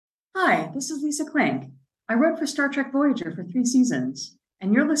Hi, this is Lisa Klink. I wrote for Star Trek Voyager for 3 seasons,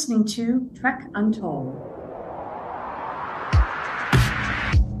 and you're listening to Trek Untold.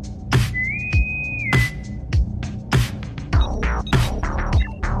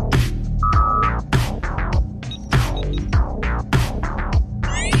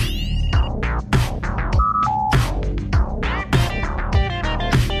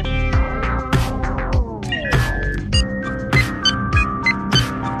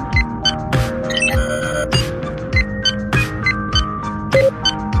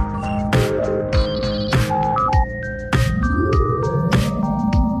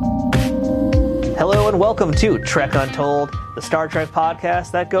 Welcome to Trek Untold, the Star Trek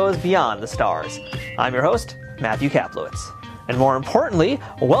podcast that goes beyond the stars. I'm your host, Matthew Kaplowitz. And more importantly,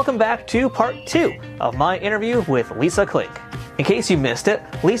 welcome back to part 2 of my interview with Lisa Klink. In case you missed it,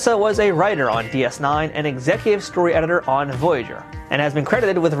 Lisa was a writer on DS9 and executive story editor on Voyager, and has been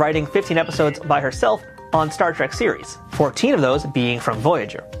credited with writing 15 episodes by herself on Star Trek series, 14 of those being from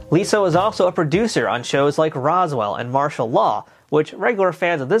Voyager. Lisa was also a producer on shows like Roswell and Martial Law, which regular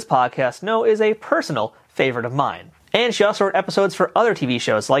fans of this podcast know is a personal favorite of mine. And she also wrote episodes for other TV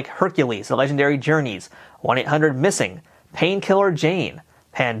shows like Hercules, The Legendary Journeys, 1-800-MISSING, Painkiller Jane,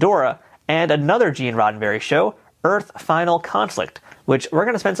 Pandora, and another Gene Roddenberry show, Earth Final Conflict, which we're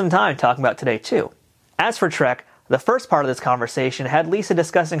going to spend some time talking about today too. As for Trek, the first part of this conversation had Lisa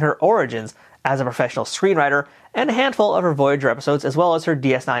discussing her origins as a professional screenwriter and a handful of her Voyager episodes as well as her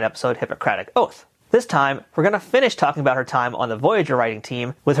DS9 episode Hippocratic Oath. This time, we're going to finish talking about her time on the Voyager writing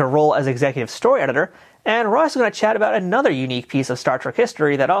team with her role as executive story editor, and we're also going to chat about another unique piece of Star Trek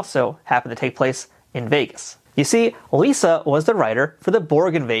history that also happened to take place in Vegas. You see, Lisa was the writer for the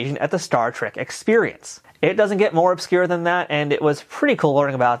Borg invasion at the Star Trek Experience. It doesn't get more obscure than that, and it was pretty cool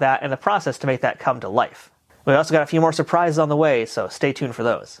learning about that and the process to make that come to life. We also got a few more surprises on the way, so stay tuned for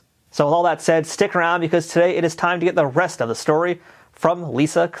those. So with all that said, stick around because today it is time to get the rest of the story from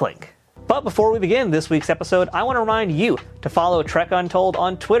Lisa Klink. But before we begin this week's episode, I want to remind you to follow Trek Untold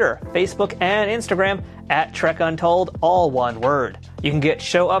on Twitter, Facebook, and Instagram at Trek Untold, all one word. You can get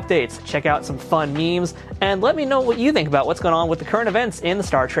show updates, check out some fun memes, and let me know what you think about what's going on with the current events in the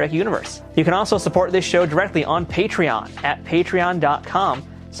Star Trek universe. You can also support this show directly on Patreon at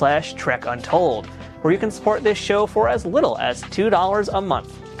patreon.com/Trek Untold, where you can support this show for as little as $2 a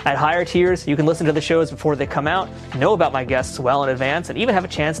month. At higher tiers, you can listen to the shows before they come out, know about my guests well in advance, and even have a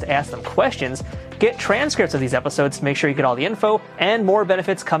chance to ask them questions, get transcripts of these episodes to make sure you get all the info, and more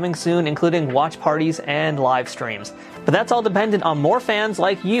benefits coming soon, including watch parties and live streams. But that's all dependent on more fans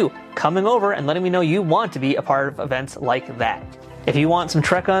like you coming over and letting me know you want to be a part of events like that. If you want some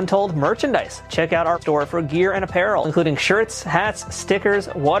Trek Untold merchandise, check out our store for gear and apparel, including shirts, hats, stickers,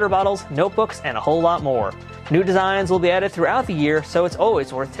 water bottles, notebooks, and a whole lot more. New designs will be added throughout the year, so it's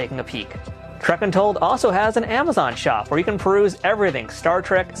always worth taking a peek. Trek Untold also has an Amazon shop where you can peruse everything Star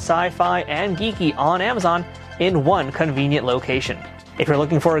Trek, sci-fi, and geeky on Amazon in one convenient location. If you're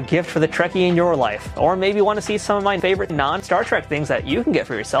looking for a gift for the Trekkie in your life, or maybe want to see some of my favorite non-Star Trek things that you can get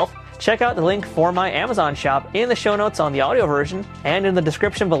for yourself, check out the link for my Amazon shop in the show notes on the audio version and in the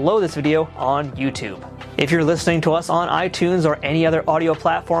description below this video on YouTube. If you're listening to us on iTunes or any other audio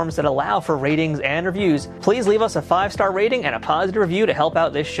platforms that allow for ratings and reviews, please leave us a 5-star rating and a positive review to help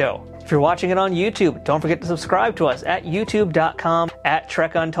out this show. If you're watching it on YouTube, don't forget to subscribe to us at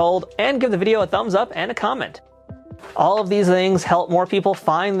youtube.com/Trek Untold and give the video a thumbs up and a comment. All of these things help more people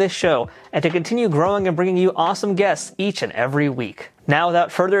find this show and to continue growing and bringing you awesome guests each and every week. Now,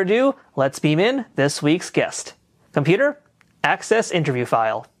 without further ado, let's beam in this week's guest. Computer, access interview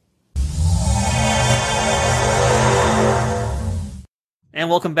file. And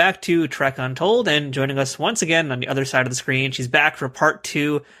welcome back to Trek Untold, and joining us once again on the other side of the screen, she's back for part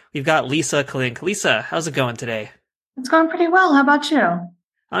 2. We've got Lisa Klink. Lisa, how's it going today? It's going pretty well. How about you?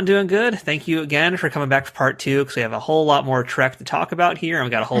 I'm doing good. Thank you again for coming back for part 2, because we have a whole lot more Trek to talk about here, and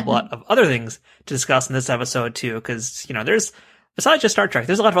we got a whole lot of other things to discuss in this episode too, because, there's, besides just Star Trek,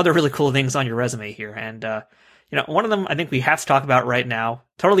 there's a lot of other really cool things on your resume here, and, one of them I think we have to talk about right now,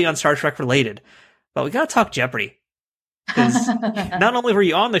 totally on Star Trek related, but we gotta talk Jeopardy. Because not only were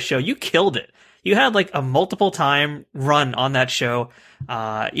you on the show, you killed it. You had like a multiple time run on that show.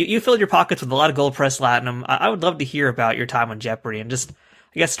 You filled your pockets with a lot of gold press platinum. I would love to hear about your time on Jeopardy, and just,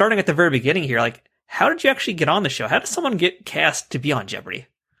 I guess, starting at the very beginning here, like, how did you actually get on the show? How did someone get cast to be on Jeopardy?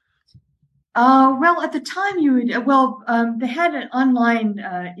 Well, at the time they had an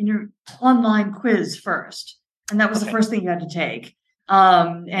online quiz first, and that was the first thing you had to take.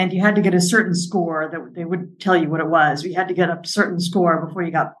 And you had to get a certain score that they would tell you what it was. You had to get a certain score before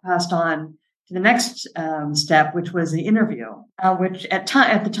you got passed on to the next step, which was the interview, which at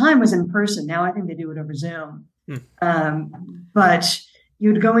the time was in person. Now I think they do it over Zoom. But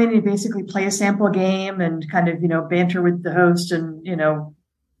you would go in and basically play a sample game and kind of, banter with the host and,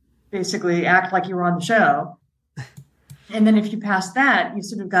 basically act like you were on the show. And then if you passed that, you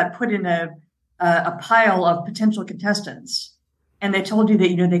sort of got put in a pile of potential contestants. And they told you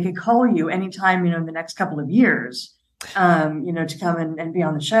that, they could call you anytime, in the next couple of years, to come and be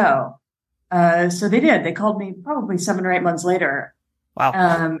on the show. So they did. They called me probably 7 or 8 months later.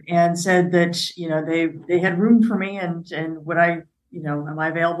 Wow. And said that, they had room for me and would I, am I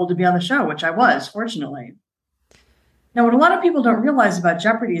available to be on the show, which I was, fortunately. Now, what a lot of people don't realize about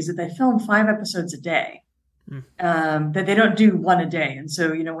Jeopardy is that they film 5 episodes a day, that they don't do one a day. And so,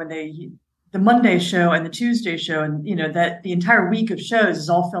 when the Monday show and the Tuesday show and, that the entire week of shows is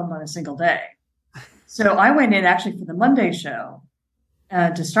all filmed on a single day. So I went in actually for the Monday show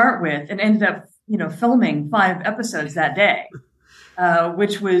to start with and ended up, filming 5 episodes that day.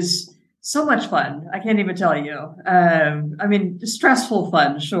 Which was so much fun. I can't even tell you. Stressful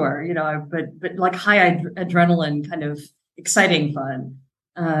fun, sure, but like high adrenaline kind of exciting fun.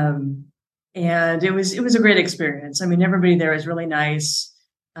 And it was a great experience. Everybody there was really nice.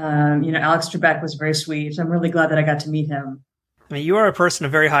 Alex Trebek was very sweet. I'm really glad that I got to meet him. You are a person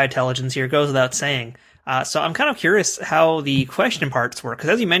of very high intelligence here, goes without saying. So I'm kind of curious how the question parts work. Because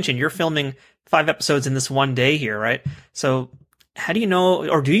as you mentioned, you're filming 5 episodes in this one day here, right? So how do you know,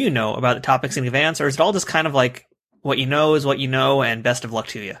 or do you know about the topics in advance, or is it all just kind of like what you know is what you know and best of luck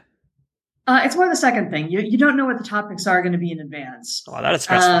to you? It's more the second thing. You don't know what the topics are going to be in advance. Oh, that is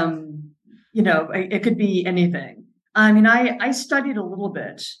stressful. It could be anything. I studied a little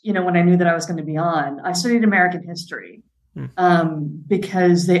bit, when I knew that I was going to be on. I studied American history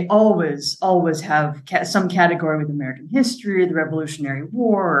because they always have some category with American history, the Revolutionary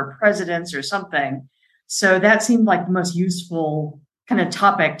War, or presidents or something. So that seemed like the most useful kind of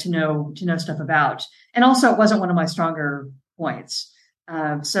topic to know stuff about. And also it wasn't one of my stronger points.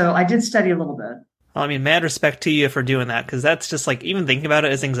 So I did study a little bit. Well, mad respect to you for doing that, because that's just like, even thinking about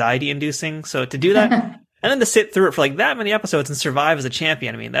it is anxiety inducing. So to do that and then to sit through it for like that many episodes and survive as a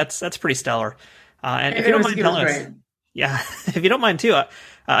champion, that's pretty stellar. And if you don't mind telling us, yeah, if you don't mind too, I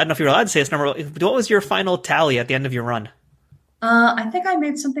don't know if you're allowed to say this number. What was your final tally at the end of your run? I think I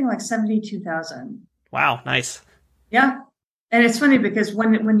made something like 72,000. Wow, nice. Yeah. And it's funny because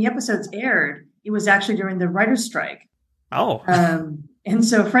when the episodes aired, it was actually during the writer's strike. Oh. And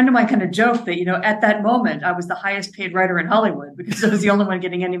so a friend of mine kind of joked that, at that moment, I was the highest paid writer in Hollywood because I was the only one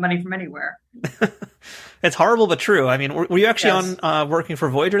getting any money from anywhere. It's horrible, but true. Were you actually Yes. on working for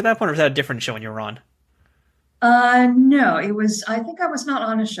Voyager at that point, or was that a different show when you were on? No, I think I was not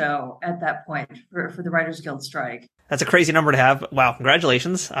on a show at that point for the Writers Guild strike. That's a crazy number to have. Wow,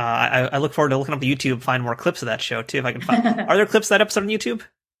 congratulations. I look forward to looking up the YouTube, find more clips of that show, too, if I can find. Are there clips of that episode on YouTube?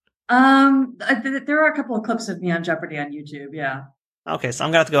 There are a couple of clips of me on Jeopardy on YouTube, yeah. Okay, so I'm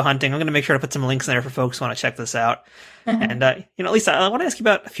going to have to go hunting. I'm going to make sure to put some links in there for folks who want to check this out. And, Lisa, I want to ask you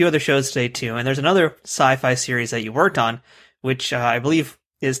about a few other shows today, too. And there's another sci-fi series that you worked on, which I believe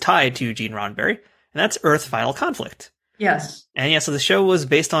is tied to Gene Roddenberry, and that's Earth Final Conflict. Yes. And yeah, so the show was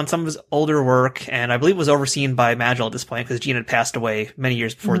based on some of his older work, and I believe was overseen by Magil at this point, because Gene had passed away many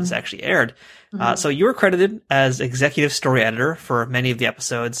years before this actually aired. So you were credited as executive story editor for many of the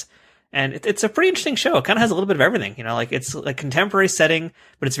episodes, and it's a pretty interesting show. It kind of has a little bit of everything, it's a contemporary setting,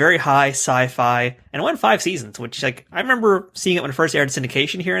 but it's very high sci-fi, and it went 5 seasons, which, I remember seeing it when it first aired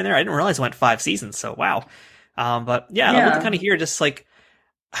syndication here and there. I didn't realize it went 5 seasons, so wow. But yeah, I'd like to kind of hear just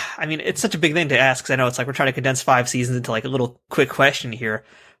it's such a big thing to ask, because I know it's we're trying to condense 5 seasons into a little quick question here.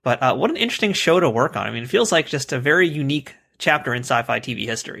 But what an interesting show to work on. It feels like just a very unique chapter in sci-fi TV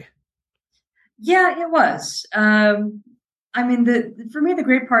history. Yeah, it was. For me, the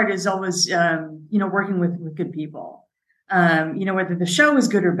great part is always, working with good people. Whether the show is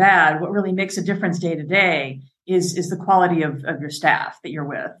good or bad, what really makes a difference day to day is the quality of your staff that you're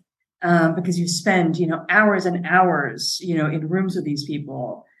with. Because you spend, hours and hours, in rooms with these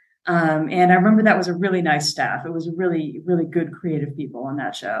people. And I remember that was a really nice staff. It was really, really good creative people on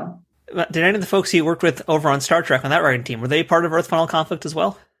that show. Did any of the folks you worked with over on Star Trek on that writing team, were they part of Earth Final Conflict as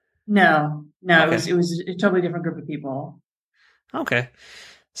well? No, Okay. It was a totally different group of people. Okay.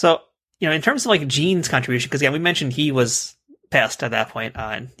 So, in terms of Gene's contribution, because we mentioned he was passed at that point,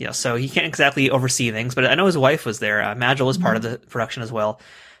 so he can't exactly oversee things, but I know his wife was there. Magil was part of the production as well.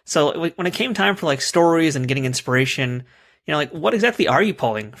 So when it came time for stories and getting inspiration, what exactly are you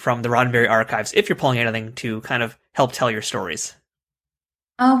pulling from the Roddenberry archives, if you're pulling anything to kind of help tell your stories?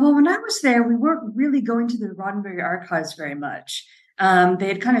 Well, when I was there, we weren't really going to the Roddenberry archives very much. They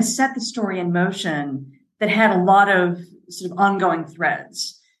had kind of set the story in motion that had a lot of sort of ongoing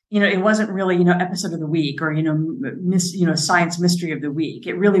threads. It wasn't really, episode of the week or, science mystery of the week.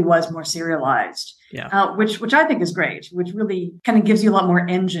 It really was more serialized, which I think is great, which really kind of gives you a lot more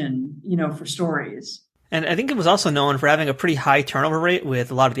engine, for stories. And I think it was also known for having a pretty high turnover rate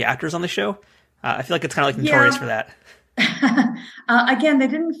with a lot of the actors on the show. I feel like it's kind of like notorious for that. Again, they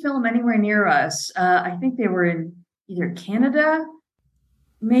didn't film anywhere near us. I think they were in either Canada,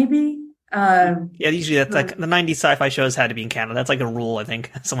 maybe. Usually that's like the 90s sci-fi shows had to be in Canada. That's like a rule, I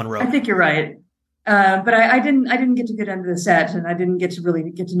think someone wrote. I think you're right. But I didn't get to get into the set, and I didn't get to really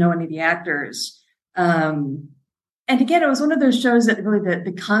get to know any of the actors. And again, it was one of those shows that really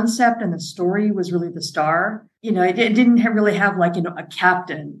the concept and the story was really the star. It didn't really have like, a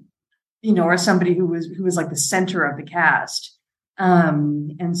captain, or somebody who was like the center of the cast.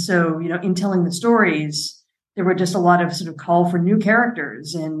 And so, in telling the stories, there were just a lot of sort of call for new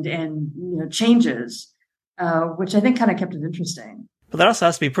characters and changes, which I think kind of kept it interesting. But that also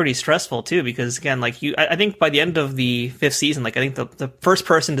has to be pretty stressful too, because again, like I think by the end of the 5th season, like I think the first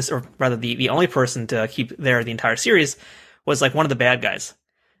person to, or rather the only person to keep there the entire series was like one of the bad guys.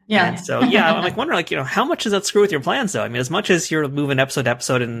 Yeah. And so I'm like wondering, like, how much does that screw with your plans though? I mean, as much as you're moving episode to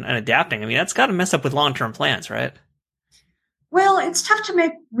episode and adapting, I mean, that's got to mess up with long-term plans, right? Well, it's tough to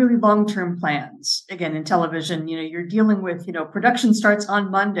make really long-term plans. Again, in television, you're dealing with, production starts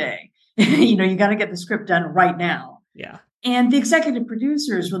on Monday. You got to get the script done right now. Yeah. And the executive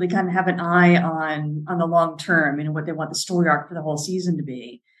producers really kind of have an eye on the long term, what they want the story arc for the whole season to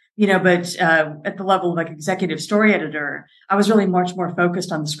be. But at the level of like executive story editor, I was really much more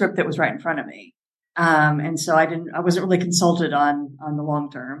focused on the script that was right in front of me. And so I wasn't really consulted on the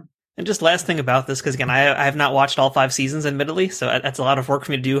long term. And just last thing about this, because again, I have not watched all 5 seasons, admittedly, so that's a lot of work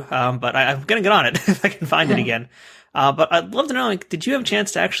for me to do. But I'm going to get on it if I can find it again. But I'd love to know, like, did you have a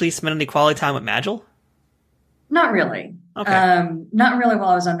chance to actually spend any quality time with Magil? Not really. Okay. Not really while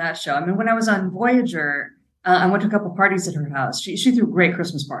I was on that show. I mean, when I was on Voyager, I went to a couple parties at her house. She threw great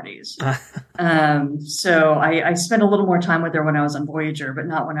Christmas parties. So I spent a little more time with her when I was on Voyager, but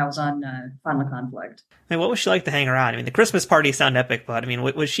not when I was on Final Conflict. I mean, what was she like to hang around? I mean, the Christmas parties sound epic, but I mean,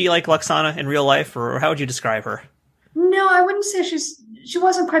 was she like Luxana in real life, or how would you describe her? No, I wouldn't say she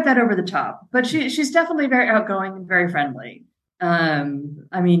wasn't quite that over the top, but she's definitely very outgoing and very friendly. I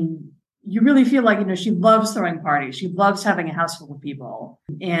mean, you really feel like, she loves throwing parties. She loves having a house full of people.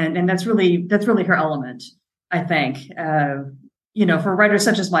 And that's really her element, I think. For writers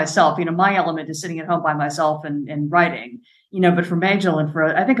such as myself, my element is sitting at home by myself and writing, but for Magil and for,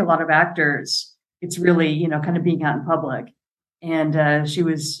 I think, a lot of actors, it's really, kind of being out in public. And she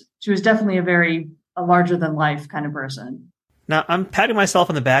was definitely a larger than life kind of person. Now, I'm patting myself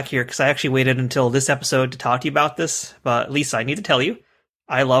on the back here because I actually waited until this episode to talk to you about this. But Lisa, I need to tell you,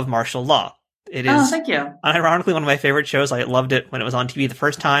 I love martial law. It is, thank you. Ironically, one of my favorite shows. I loved it when it was on TV the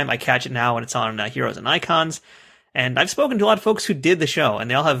first time. I catch it now when it's on Heroes and Icons. And I've spoken to a lot of folks who did the show, and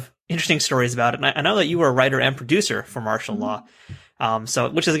they all have interesting stories about it. And I know that you were a writer and producer for martial law.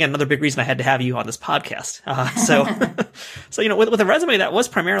 Which is, again, another big reason I had to have you on this podcast. So with a resume that was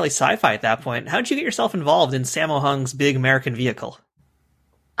primarily sci-fi at that point, how did you get yourself involved in Sammo Hung's big American vehicle?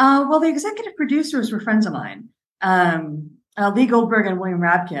 Well, the executive producers were friends of mine. Lee Goldberg and William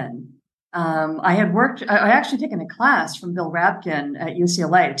Rabkin. I actually taken a class from Bill Rabkin at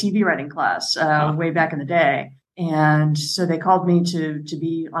UCLA, a TV writing class, way back in the day. And so they called me to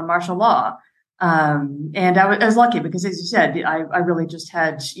be on martial law. And I was lucky because, as you said, I really just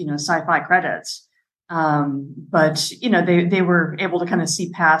had, sci-fi credits. But, they were able to kind of see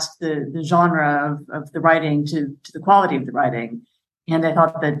past the genre of the writing to the quality of the writing. And they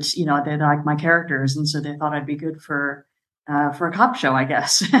thought that, they liked my characters. And so they thought I'd be good for a cop show, I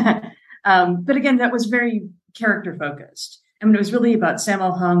guess. But again, that was very character focused. I mean, it was really about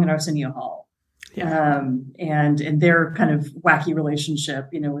Sammo Hung and Arsenio Hall. Yeah. And their kind of wacky relationship,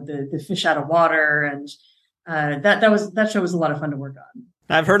 with the fish out of water. And that show was a lot of fun to work on.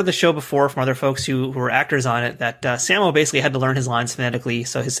 I've heard of the show before from other folks who were actors on it, that Sammo basically had to learn his lines phonetically,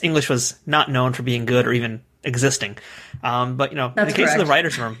 so his English was not known for being good or even existing. But, in the case of the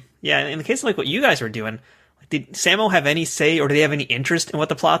writer's room, in the case of like what you guys were doing, did Sammo have any say, or did they have any interest in what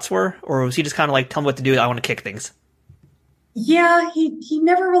the plots were? Or was he just kind of like, tell me what to do, I want to kick things? Yeah, he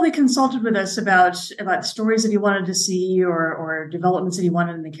never really consulted with us about stories that he wanted to see or developments that he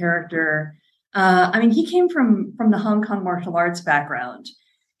wanted in the character. I mean, he came from the Hong Kong martial arts background.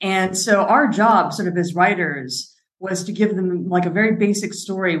 And so our job sort of as writers was to give them like a very basic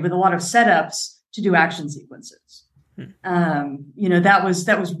story with a lot of setups to do action sequences.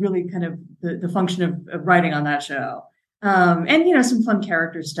 That was really kind of the function of writing on that show. And some fun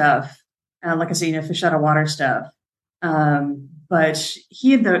character stuff, like I say, fish out of water stuff. But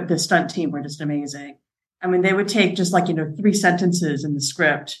he and the stunt team were just amazing. I mean, they would take just like 3 sentences in the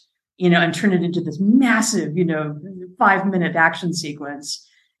script, and turn it into this massive, 5-minute action sequence.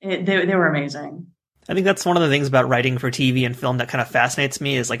 They were amazing. I think that's one of the things about writing for TV and film that kind of fascinates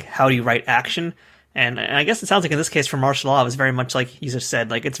me is like, how do you write action? And I guess it sounds like in this case for martial law, it was very much like you just said,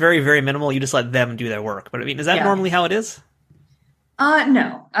 like it's very, very minimal. You just let them do their work. But I mean, is that normally how it is?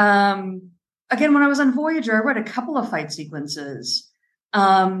 No. Again, when I was on Voyager, I wrote a couple of fight sequences.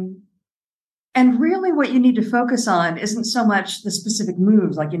 And really what you need to focus on isn't so much the specific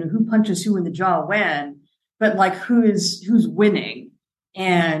moves, like, who punches who in the jaw when, but like who's winning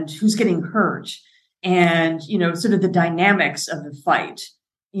and who's getting hurt and, sort of the dynamics of the fight.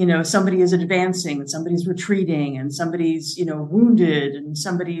 Somebody is advancing and somebody's retreating and somebody's, wounded and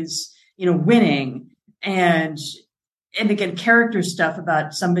somebody's, winning. And again, character stuff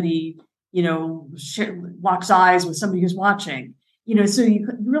about somebody, locks eyes with somebody who's watching. So you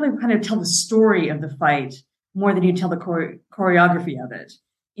really kind of tell the story of the fight more than you tell the choreography of it.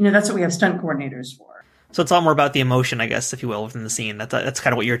 That's what we have stunt coordinators for. So it's all more about the emotion, I guess, if you will, within the scene. That's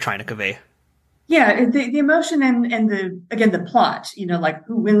kind of what you're trying to convey. Yeah, the emotion and the plot. Like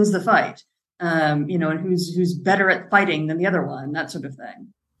who wins the fight, and who's better at fighting than the other one, that sort of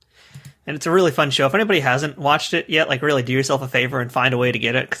thing. And it's a really fun show. If anybody hasn't watched it yet, like really do yourself a favor and find a way to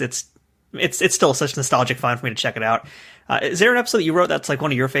get it, because it's still such nostalgic fun for me to check it out. Is there an episode that you wrote that's like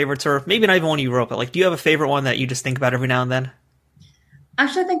one of your favorites, or maybe not even one you wrote, but like, do you have a favorite one that you just think about every now and then?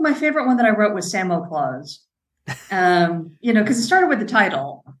 Actually, I think my favorite one that I wrote was Samo Claus. Because it started with the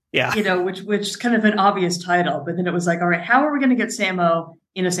title, which is kind of an obvious title, but then it was like, all right, how are we going to get Samo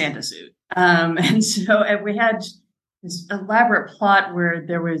in a Santa suit? And we had this elaborate plot where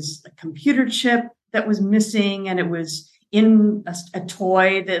there was a computer chip that was missing, and it was in a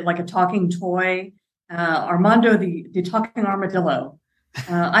toy, that like a talking toy. Armando, the talking armadillo.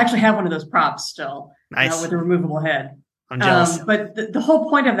 I actually have one of those props still, nice. With a removable head. I'm jealous. But the whole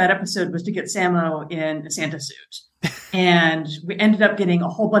point of that episode was to get Samo in a Santa suit. And we ended up getting a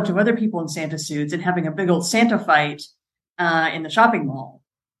whole bunch of other people in Santa suits and having a big old Santa fight in the shopping mall,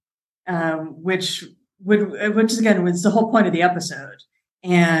 which again was the whole point of the episode.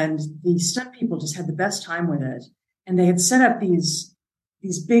 And the stunt people just had the best time with it. And they had set up these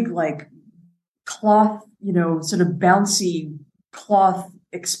big, like, cloth, sort of bouncy cloth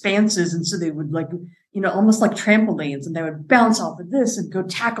expanses. And so they would, like, almost like trampolines, and they would bounce off of this and go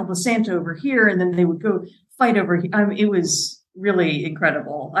tackle the Santa over here. And then they would go fight over here. I mean, it was really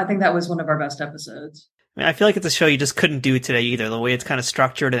incredible. I think that was one of our best episodes. I mean, I feel like it's a show you just couldn't do today either, the way it's kind of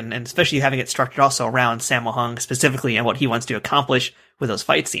structured, and especially having it structured also around Sammo Hung specifically and what he wants to accomplish with those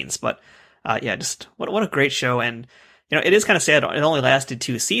fight scenes. But just what a great show. And, it is kind of sad. It only lasted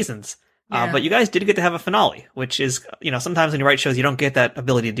 2 seasons. Yeah. But you guys did get to have a finale, which is, sometimes when you write shows, you don't get that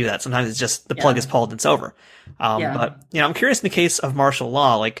ability to do that. Sometimes it's just the plug is pulled and it's over. But, I'm curious in the case of martial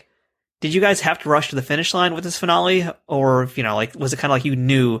law, like, did you guys have to rush to the finish line with this finale? Or, was it kind of like you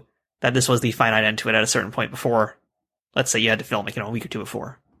knew that this was the finite end to it at a certain point before, let's say you had to film it, a week or 2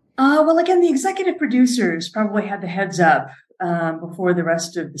 before? Well, again, the executive producers probably had the heads up before the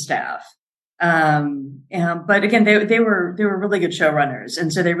rest of the staff. But again, they were really good showrunners.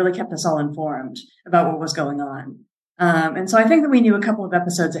 And so they really kept us all informed about what was going on. And so I think that we knew a couple of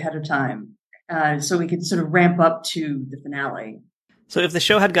episodes ahead of time, so we could sort of ramp up to the finale. So if the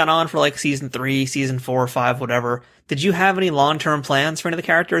show had gone on for like season 3, season 4 or 5, whatever, did you have any long-term plans for any of the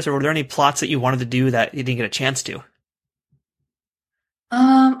characters, or were there any plots that you wanted to do that you didn't get a chance to?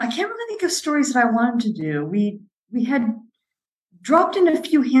 I can't really think of stories that I wanted to do. We had dropped in a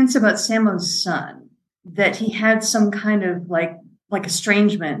few hints about Samo's son, that he had some kind of like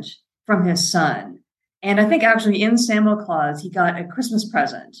estrangement from his son. And I think actually in Samo Claus, he got a Christmas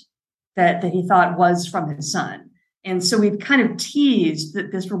present that he thought was from his son. And so we've kind of teased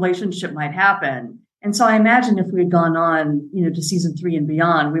that this relationship might happen. And so I imagine if we had gone on, to season 3 and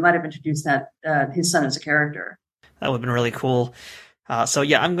beyond, we might have introduced that his son as a character. That would have been really cool. So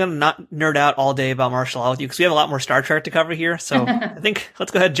I'm going to not nerd out all day about martial law with you, because we have a lot more Star Trek to cover here. So I think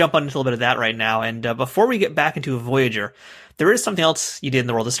let's go ahead and jump on into a little bit of that right now. And before we get back into Voyager, there is something else you did in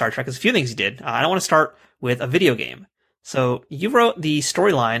the world of Star Trek. There's a few things you did. I want to start with a video game. So you wrote the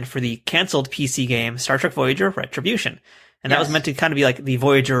storyline for the canceled PC game Star Trek Voyager Retribution. And that was meant to kind of be like the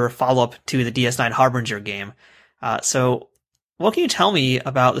Voyager follow-up to the DS9 Harbinger game. So what can you tell me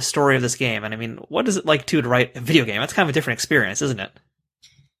about the story of this game? And I mean, what is it like to write a video game? That's kind of a different experience, isn't it?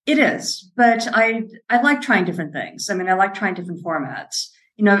 It is, but I like trying different things. I mean, I like trying different formats.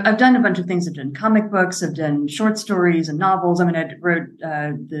 I've done a bunch of things. I've done comic books, I've done short stories and novels. I mean, I wrote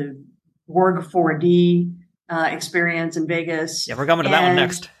the Borg 4D experience in Vegas. Yeah, we're coming to that one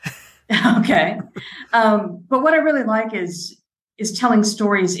next. Okay. But what I really like is telling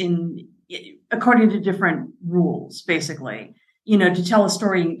stories according to different rules, basically. To tell a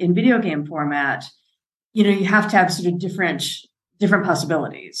story in video game format, you have to have sort of different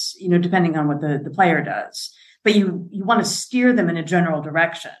possibilities, depending on what the player does. But you want to steer them in a general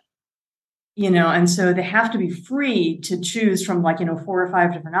direction, and so they have to be free to choose from 4 or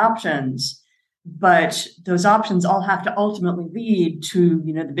 5 different options. But those options all have to ultimately lead to,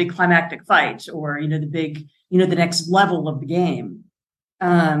 the big climactic fight or, the big, the next level of the game.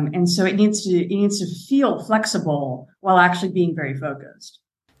 And so it needs to feel flexible while actually being very focused.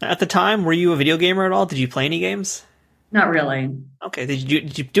 At the time, were you a video gamer at all? Did you play any games? Not really. Okay.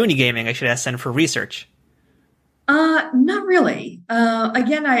 Did you do any gaming? I should ask then for research. Not really.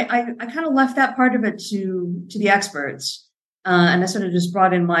 Again, I kind of left that part of it to the experts. And I sort of just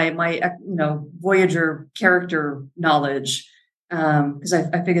brought in my Voyager character knowledge, because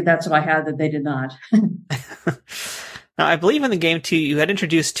I figured that's what I had that they did not. Now, I believe in the game, too, you had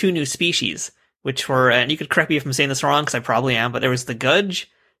introduced 2 new species, which were, and you could correct me if I'm saying this wrong, because I probably am, but there was the Gudge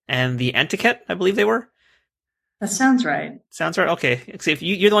and the Entiket, I believe they were. That sounds right. Sounds right? Okay. If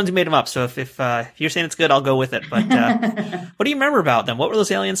you're the ones who made them up, so if you're saying it's good, I'll go with it. But what do you remember about them? What were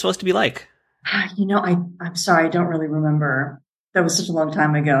those aliens supposed to be like? I'm sorry, I don't really remember. That was such a long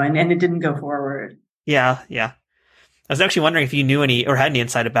time ago, and it didn't go forward. Yeah. I was actually wondering if you knew any or had any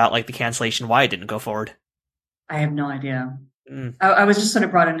insight about the cancellation, why it didn't go forward. I have no idea. I was just sort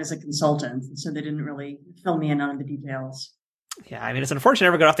of brought in as a consultant, so they didn't really fill me in on the details. Yeah, I mean, it's unfortunate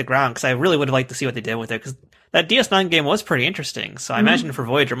it never got off the ground, because I really would have liked to see what they did with it, because that DS9 game was pretty interesting, so I imagine for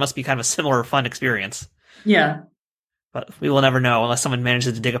Voyager it must be kind of a similar fun experience. Yeah. But we will never know unless someone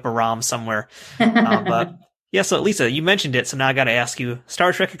manages to dig up a ROM somewhere. But yeah, so Lisa, you mentioned it, so now I got to ask you,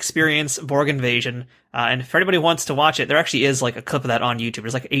 Star Trek Experience, Borg Invasion, and if anybody wants to watch it, there actually is a clip of that on YouTube.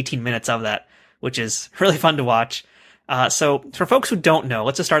 There's 18 minutes of that, which is really fun to watch. So for folks who don't know,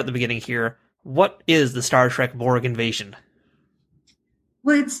 let's just start at the beginning here. What is the Star Trek Borg Invasion?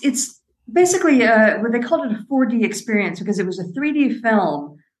 Well, it's basically what they called it a 4D experience, because it was a 3D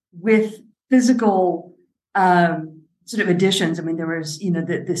film with physical sort of additions. I mean, there was,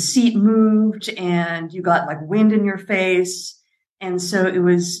 the seat moved and you got wind in your face. And so it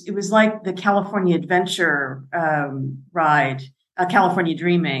was like the California Adventure ride, California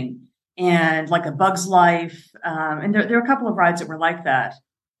Dreaming, and a Bug's Life. And there are a couple of rides that were like that.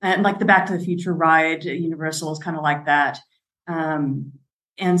 And the Back to the Future ride, Universal is kind of like that.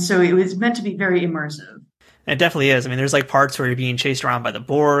 And so it was meant to be very immersive. It definitely is. I mean, there's parts where you're being chased around by the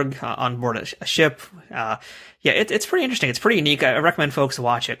Borg on board a ship. Yeah, it's pretty interesting. It's pretty unique. I recommend folks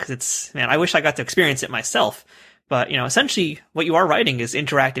watch it, because I wish I got to experience it myself. But, essentially what you are writing is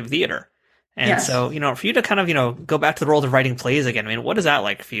interactive theater. And yes. So, for you to kind of, go back to the world of writing plays again, I mean, what is that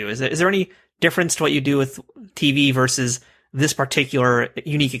like for you? Is there any difference to what you do with TV versus this particular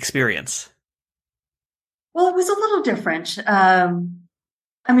unique experience? Well, it was a little different.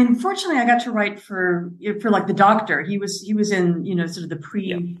 I mean, fortunately, I got to write for the Doctor. He was in sort of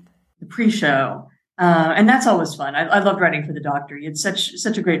the pre-show, and that's always fun. I loved writing for the Doctor. He had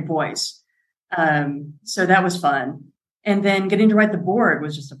such a great voice, so that was fun. And then getting to write the Borg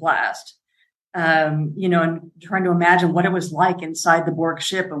was just a blast. And trying to imagine what it was like inside the Borg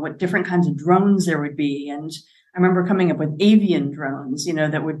ship and what different kinds of drones there would be. And I remember coming up with avian drones,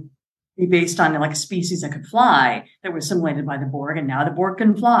 that would be based on a species that could fly, that were simulated by the Borg, and now the Borg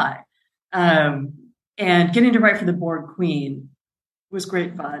can fly. And getting to write for the Borg Queen was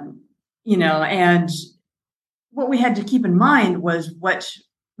great fun, and what we had to keep in mind was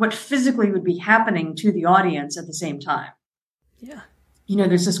what physically would be happening to the audience at the same time. Yeah.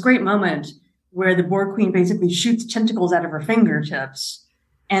 There's this great moment where the Borg Queen basically shoots tentacles out of her fingertips,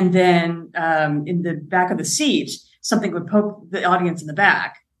 and then in the back of the seat, something would poke the audience in the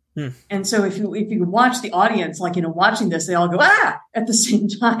back. And so if you watch the audience, watching this, they all go, ah, at the same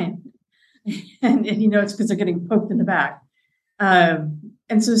time. and it's because they're getting poked in the back. And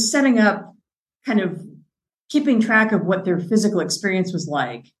so setting up, kind of keeping track of what their physical experience was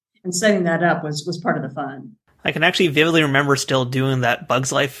like and setting that up was part of the fun. I can actually vividly remember still doing that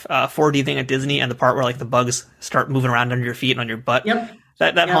Bug's Life 4D thing at Disney, and the part where the bugs start moving around under your feet and on your butt. Yep.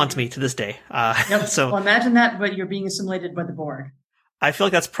 That haunts me to this day. Yep. So well, imagine that, but you're being assimilated by the Borg. I feel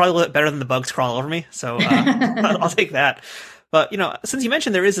like that's probably a little bit better than the bugs crawling over me, so I'll take that. But, since you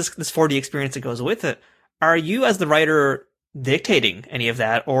mentioned there is this 4D experience that goes with it, are you as the writer dictating any of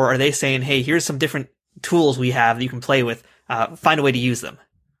that, or are they saying, hey, here's some different tools we have that you can play with, find a way to use them?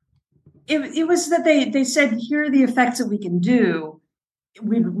 it was that they said, here are the effects that we can do.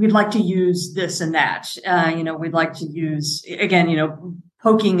 We'd like to use this and that. We'd like to use, again,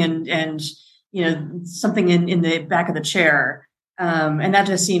 poking and something in the back of the chair. And that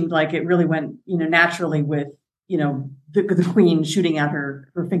just seemed like it really went, naturally with, the queen shooting out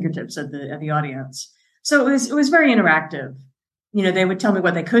her fingertips at the audience. So it was very interactive. They would tell me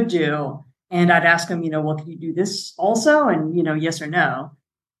what they could do, and I'd ask them, well, can you do this also? And, yes or no.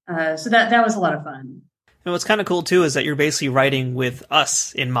 So that was a lot of fun. And what's kind of cool too is that you're basically writing with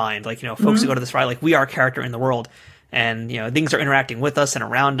us in mind, like, folks Mm-hmm. who go to this ride, like we are a character in the world, and things are interacting with us and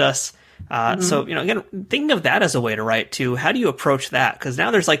around us. Mm-hmm. So again, thinking of that as a way to write too, how do you approach that? Because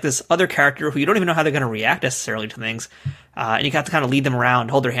now there's like this other character who you don't even know how they're going to react necessarily to things, and you have to kind of lead them around,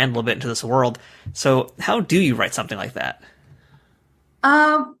 hold their hand a little bit into this world. So how do you write something like that?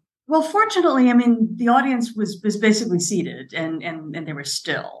 Well, fortunately, I mean, the audience was basically seated and they were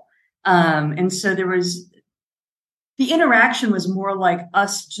still. And so the interaction was more like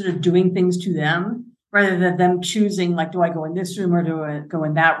us sort of doing things to them rather than them choosing, like, do I go in this room or do I go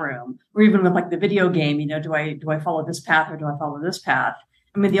in that room? Or even with like the video game, do I follow this path or do I follow this path?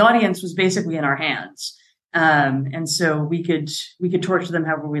 I mean, the audience was basically in our hands. And so we could torture them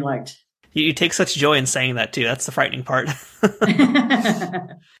however we liked. You take such joy in saying that too. That's the frightening part.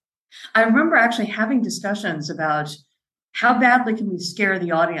 I remember actually having discussions about how badly can we scare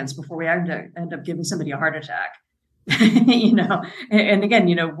the audience before we end up giving somebody a heart attack. And again,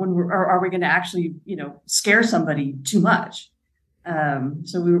 when are we going to actually, scare somebody too much?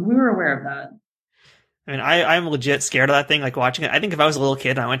 So we were aware of that. I mean, I'm legit scared of that thing, like watching it. I think if I was a little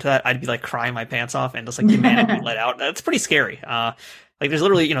kid and I went to that, I'd be like crying my pants off and just like demanding to be let out. That's pretty scary. Like there's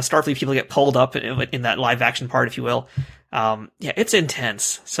literally, Starfleet people get pulled up in that live action part, if you will. Yeah, it's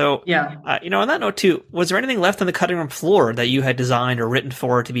intense. So, yeah. On that note too, was there anything left on the cutting room floor that you had designed or written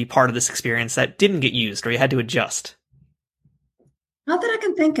for to be part of this experience that didn't get used or you had to adjust? Not that I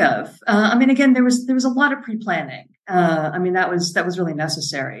can think of. I mean, again, there was a lot of pre-planning. I mean, that was really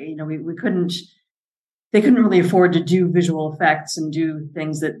necessary. They couldn't really afford to do visual effects and do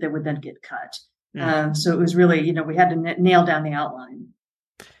things that would then get cut. So it was really, we had to nail down the outline.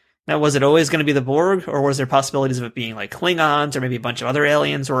 Now, was it always going to be the Borg, or was there possibilities of it being like Klingons or maybe a bunch of other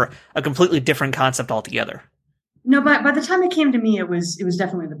aliens or a completely different concept altogether? No, by the time it came to me, it was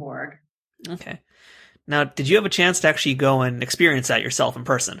definitely the Borg. Okay. Now, did you have a chance to actually go and experience that yourself in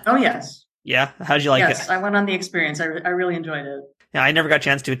person? Oh, yes. Yeah? How did you like it? Yes, I went on the experience. I really enjoyed it. Yeah, I never got a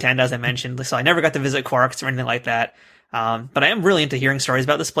chance to attend, as I mentioned, so I never got to visit Quarks or anything like that. But I am really into hearing stories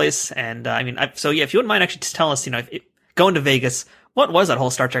about this place, and if you wouldn't mind actually just telling us, going to Vegas, what was that whole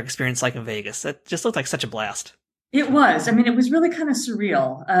Star Trek experience like in Vegas? It just looked like such a blast. It was. I mean, it was really kind of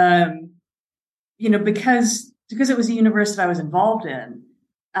surreal, because it was a universe that I was involved in.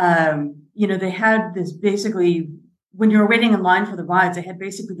 They had this basically, when you were waiting in line for the rides, they had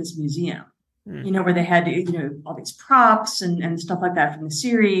basically this museum. Where they had, all these props and stuff like that from the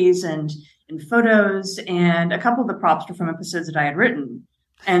series and photos. And a couple of the props were from episodes that I had written.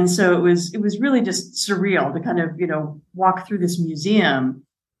 And so it was really just surreal to kind of, walk through this museum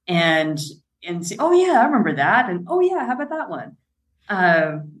and say, oh yeah, I remember that. And oh yeah, how about that one?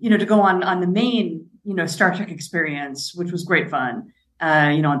 To go on the main, Star Trek experience, which was great fun,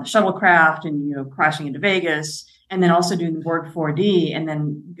 on the shuttlecraft and, crashing into Vegas. And then also doing the Borg 4D and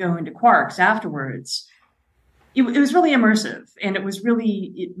then going to Quarks afterwards. It was really immersive, and it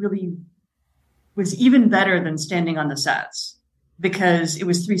really was even better than standing on the sets because it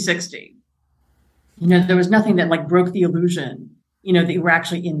was 360. There was nothing that like broke the illusion, that you were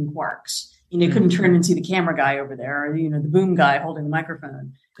actually in Quarks. You couldn't turn and see the camera guy over there or, the boom guy holding the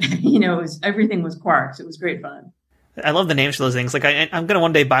microphone. Everything was Quarks. It was great fun. I love the names for those things. Like I'm going to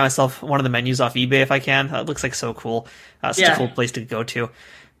one day buy myself one of the menus off eBay if I can. It looks like so cool. Such a cool place to go to.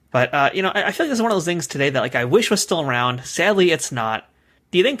 But, I feel like this is one of those things today that like I wish was still around. Sadly, it's not.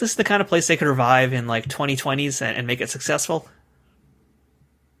 Do you think this is the kind of place they could revive in like 2020s and make it successful?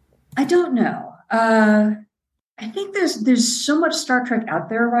 I don't know. I think there's so much Star Trek out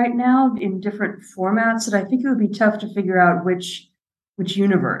there right now in different formats that I think it would be tough to figure out which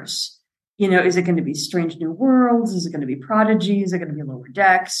universe. Is it going to be Strange New Worlds? Is it going to be Prodigy? Is it going to be Lower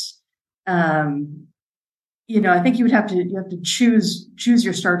Decks? I think you have to choose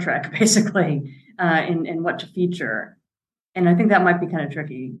your Star Trek basically, in what to feature. And I think that might be kind of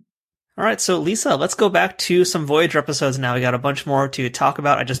tricky. All right. So Lisa, let's go back to some Voyager episodes now. We got a bunch more to talk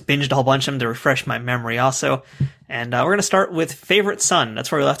about. I just binged a whole bunch of them to refresh my memory also. And we're going to start with Favorite Son.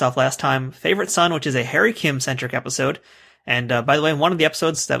 That's where we left off last time. Favorite Son, which is a Harry Kim centric episode. And by the way, one of the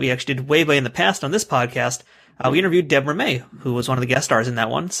episodes that we actually did way in the past on this podcast, We interviewed Deborah May, who was one of the guest stars in that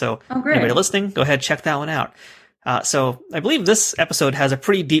one. So anybody listening, go ahead, check that one out. So I believe this episode has a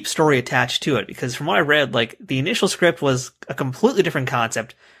pretty deep story attached to it, because from what I read, like, the initial script was a completely different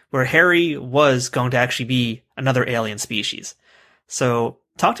concept, where Harry was going to actually be another alien species. So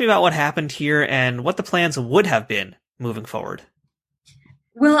talk to me about what happened here and what the plans would have been moving forward.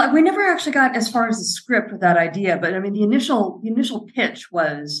 Well, we never actually got as far as the script with that idea, but I mean, the initial pitch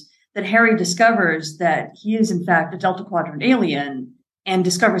was that Harry discovers that he is in fact a Delta Quadrant alien and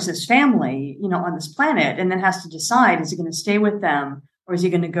discovers his family, on this planet, and then has to decide, is he going to stay with them or is he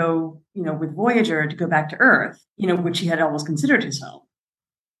going to go, with Voyager to go back to Earth, which he had always considered his home.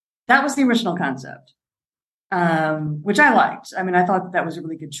 That was the original concept, which I liked. I mean, I thought that was a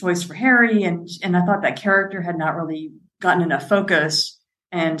really good choice for Harry, and I thought that character had not really gotten enough focus.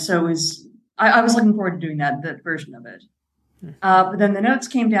 And so I was looking forward to doing that version of it. But then the notes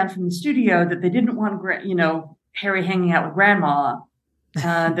came down from the studio that they didn't want, Harry hanging out with grandma,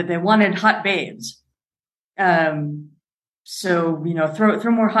 that they wanted hot babes. So,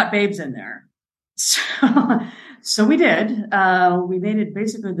 throw more hot babes in there. So we did. We made it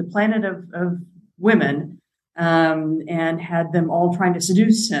basically the planet of women, and had them all trying to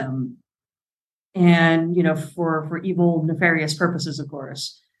seduce him. And, for evil, nefarious purposes, of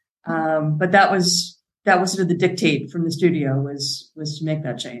course. But that was sort of the dictate from the studio was to make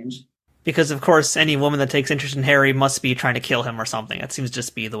that change. Because, of course, any woman that takes interest in Harry must be trying to kill him or something. That seems to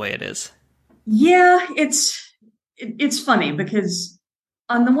just be the way it is. Yeah, it's funny because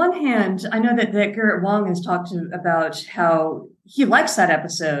on the one hand, I know that Garrett Wang has talked about how he likes that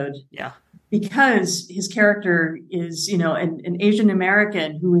episode. Yeah. Because his character is, an Asian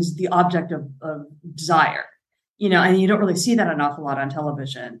American who is the object of desire, and you don't really see that an awful lot on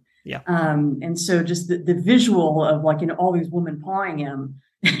television. Yeah. And so just the visual of all these women pawing him,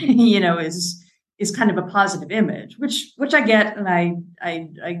 is kind of a positive image, which I get. And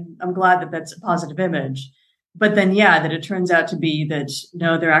I'm glad that that's a positive image. But then, that it turns out to be that,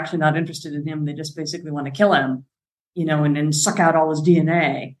 no, they're actually not interested in him. They just basically want to kill him, and suck out all his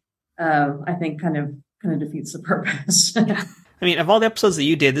DNA. I think kind of defeats the purpose. I mean, of all the episodes that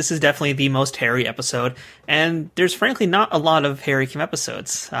you did, this is definitely the most Harry episode, and there's frankly not a lot of Harry Kim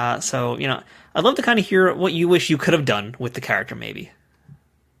episodes. So, I'd love to kind of hear what you wish you could have done with the character, maybe.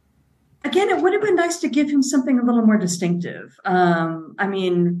 Again, it would have been nice to give him something a little more distinctive. I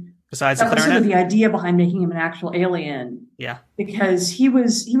mean, besides that was sort of the idea behind making him an actual alien. Yeah. Because he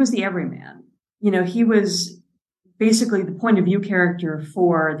was the everyman. He was basically the point of view character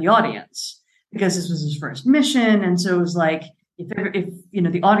for the audience, because this was his first mission. And so it was like, if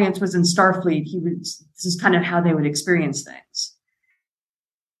the audience was in Starfleet, this is kind of how they would experience things.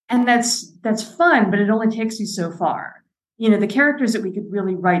 And that's fun, but it only takes you so far. The characters that we could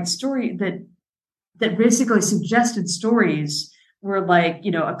really write story that basically suggested stories were like,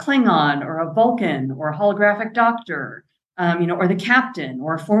 a Klingon or a Vulcan or a holographic doctor, or the captain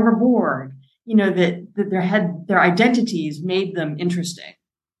or a former Borg. That their identities made them interesting.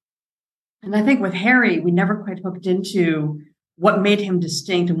 And I think with Harry, we never quite hooked into what made him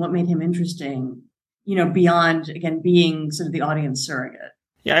distinct and what made him interesting, beyond, again, being sort of the audience surrogate.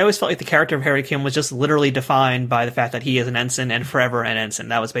 Yeah, I always felt like the character of Harry Kim was just literally defined by the fact that he is an ensign and forever an ensign.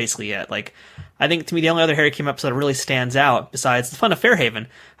 That was basically it. Like, I think to me the only other Harry Kim episode that really stands out, besides the fun of Fairhaven,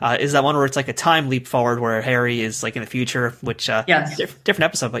 is that one where it's like a time leap forward where Harry is like in the future, which yes. different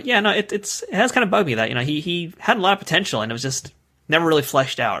episode. But yeah, no, it has kind of bugged me that he had a lot of potential and it was just never really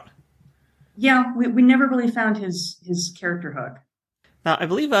fleshed out. Yeah, we never really found his character hook. Now, I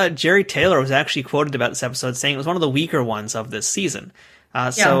believe Jerry Taylor was actually quoted about this episode saying it was one of the weaker ones of this season.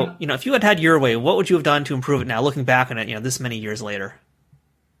 So, if you had your way, what would you have done to improve it now, looking back on it, this many years later?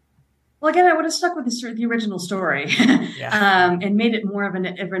 Well, again, I would have stuck with the original story and made it more of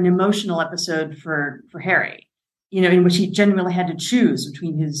an emotional episode for Harry, in which he genuinely had to choose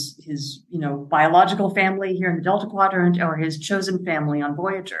between his biological family here in the Delta Quadrant or his chosen family on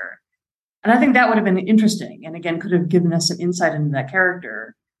Voyager. And I think that would have been interesting. And again, could have given us some insight into that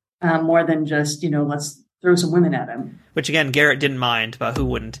character more than just, let's throw some women at him. Which, again, Garrett didn't mind, but who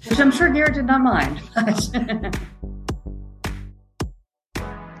wouldn't? Which I'm sure Garrett did not mind.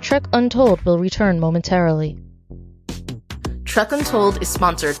 Trek Untold will return momentarily. Trek Untold is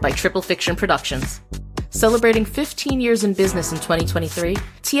sponsored by Triple Fiction Productions. Celebrating 15 years in business in 2023,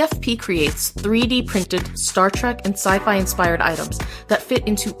 TFP creates 3D printed Star Trek and sci-fi inspired items that fit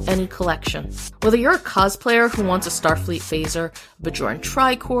into any collection. Whether you're a cosplayer who wants a Starfleet phaser, a Bajoran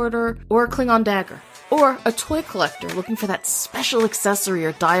tricorder, or a Klingon dagger, Or a toy collector looking for that special accessory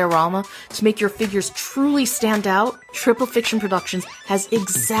or diorama to make your figures truly stand out? Triple Fiction Productions has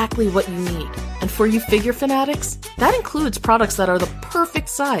exactly what you need. And for you figure fanatics, that includes products that are the perfect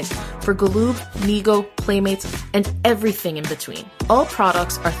size for Galoob, Mego, Playmates, and everything in between. All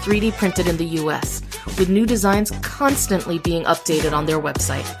products are 3D printed in the US, with new designs constantly being updated on their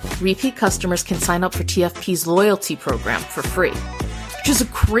website. Repeat customers can sign up for TFP's loyalty program for free, which is a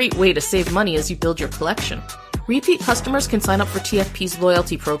great way to save money as you build your collection. Repeat customers can sign up for TFP's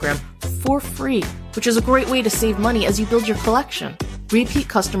loyalty program for free, which is a great way to save money as you build your collection. Repeat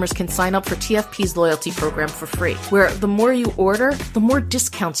customers can sign up for TFP's loyalty program for free, where the more you order, the more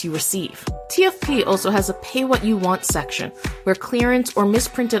discounts you receive. TFP also has a pay what you want section, where clearance or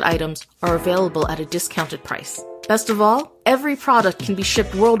misprinted items are available at a discounted price. Best of all, every product can be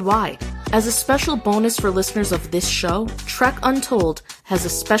shipped worldwide. As a special bonus for listeners of this show, Trek Untold has a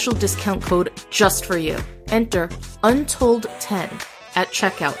special discount code just for you. Enter Untold10 at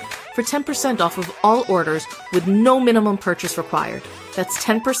checkout for 10% off of all orders with no minimum purchase required. That's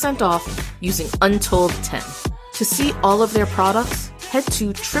 10% off using Untold10. To see all of their products, head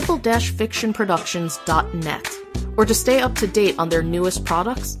to triple-fictionproductions.net. Or to stay up to date on their newest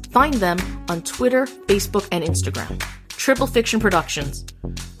products, find them on Twitter, Facebook, and Instagram. Triple Fiction Productions,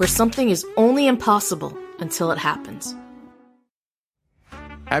 where something is only impossible until it happens.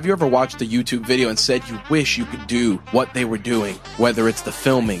 Have you ever watched a YouTube video and said you wish you could do what they were doing? Whether it's the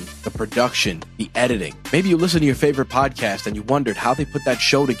filming, the production, the editing. Maybe you listen to your favorite podcast and you wondered how they put that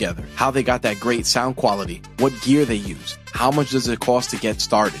show together, how they got that great sound quality, what gear they use, how much does it cost to get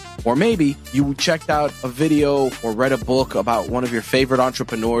started? Or maybe you checked out a video or read a book about one of your favorite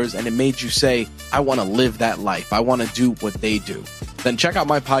entrepreneurs and it made you say, I want to live that life. I want to do what they do. Then check out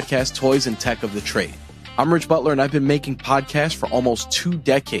my podcast, Toys and Tech of the Trade. I'm Rich Butler, and I've been making podcasts for almost 2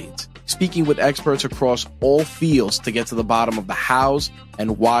 decades, speaking with experts across all fields to get to the bottom of the hows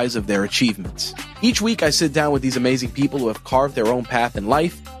and whys of their achievements. Each week, I sit down with these amazing people who have carved their own path in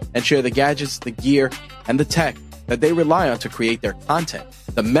life and share the gadgets, the gear, and the tech that they rely on to create their content,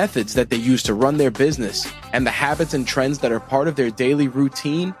 the methods that they use to run their business, and the habits and trends that are part of their daily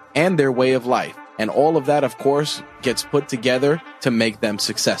routine and their way of life. And all of that, of course, gets put together to make them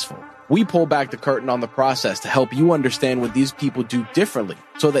successful. We pull back the curtain on the process to help you understand what these people do differently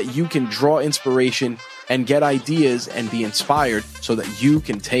so that you can draw inspiration and get ideas and be inspired so that you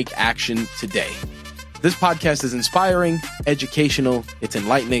can take action today. This podcast is inspiring, educational, it's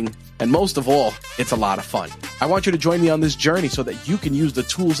enlightening, and most of all, it's a lot of fun. I want you to join me on this journey so that you can use the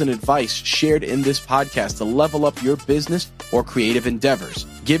tools and advice shared in this podcast to level up your business or creative endeavors,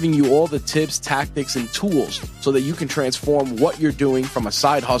 giving you all the tips, tactics, and tools so that you can transform what you're doing from a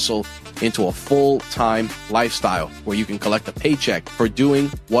side hustle into a full-time lifestyle where you can collect a paycheck for doing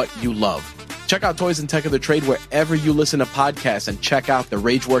what you love. Check out Toys and Tech of the Trade wherever you listen to podcasts and check out the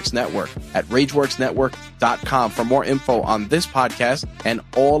RageWorks Network at RageWorksNetwork.com for more info on this podcast and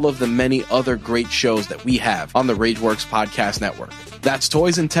all of the many other great shows that we have on the RageWorks Podcast Network. That's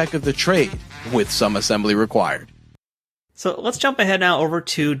Toys and Tech of the Trade with some assembly required. So let's jump ahead now over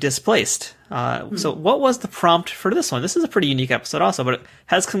to Displaced. So what was the prompt for this one? This is a pretty unique episode also, but it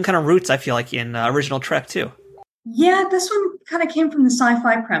has some kind of roots, I feel like, in original Trek too. Yeah, this one kind of came from the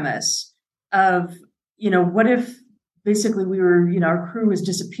sci-fi premise of, what if basically we were, our crew was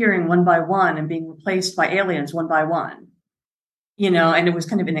disappearing one by one and being replaced by aliens one by one, and it was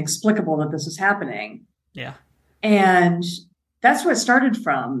kind of inexplicable that this was happening. Yeah. And that's where it started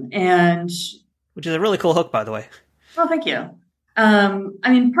from. And which is a really cool hook, by the way. Oh, thank you.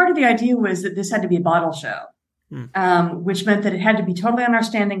 Part of the idea was that this had to be a bottle show, which meant that it had to be totally on our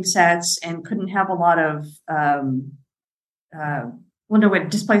standing sets and couldn't have a lot of, it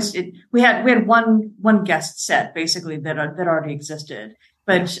displaced it. We had one guest set basically that already existed,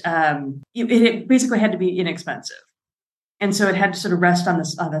 but it basically had to be inexpensive, and so it had to sort of rest on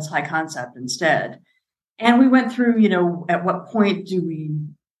this high concept instead. And we went through, at what point do we,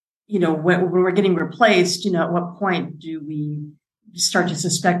 when we're getting replaced, at what point do we start to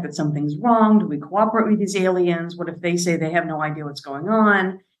suspect that something's wrong? Do we cooperate with these aliens? What if they say they have no idea what's going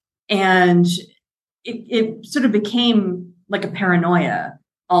on? And it sort of became like a paranoia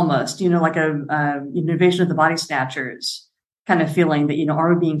almost, like an invasion of the body snatchers kind of feeling that,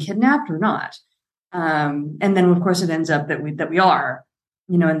 are we being kidnapped or not? And then of course it ends up that we are,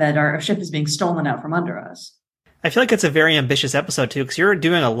 and that our ship is being stolen out from under us. I feel like it's a very ambitious episode too, because you're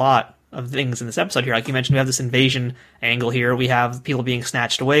doing a lot of things in this episode here. Like you mentioned, we have this invasion angle here. We have people being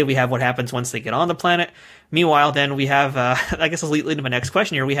snatched away. We have what happens once they get on the planet. Meanwhile, then we have, I guess this will lead to my next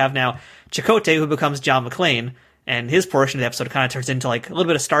question here. We have now Chakotay, who becomes John McClane. and his portion of the episode kind of turns into like a little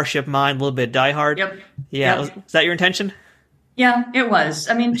bit of Starship Mind, a little bit of Die Hard. Yep. Yeah, Yep. Was that your intention? Yeah, it was.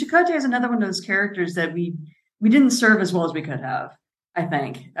 I mean, Chakotay is another one of those characters that we didn't serve as well as we could have, I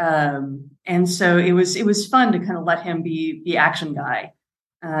think. And so it was fun to kind of let him be the action guy,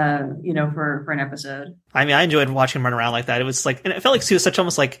 for an episode. I mean, I enjoyed watching him run around like that. It was like, and it felt like it was such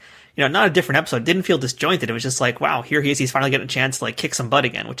almost like, not a different episode. It didn't feel disjointed. It was just like, wow, here he is. He's finally getting a chance to like kick some butt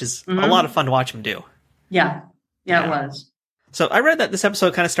again, which is a lot of fun to watch him do. Yeah, it was. So I read that this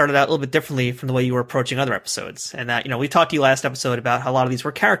episode kind of started out a little bit differently from the way you were approaching other episodes. And that, we talked to you last episode about how a lot of these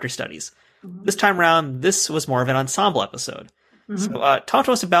were character studies. Mm-hmm. This time around, this was more of an ensemble episode. Mm-hmm. So talk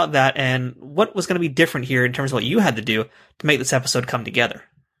to us about that and what was going to be different here in terms of what you had to do to make this episode come together.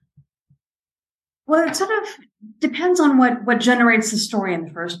 Well, it sort of depends on what generates the story in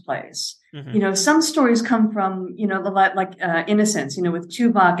the first place. Mm-hmm. Some stories come from, Innocence, with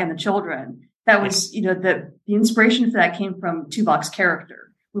Tuvok and the children. That was, the inspiration for that came from Tuvok's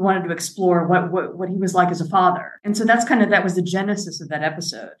character. We wanted to explore what he was like as a father. And so that was the genesis of that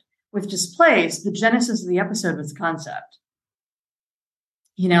episode. With Displaced, the genesis of the episode was the concept.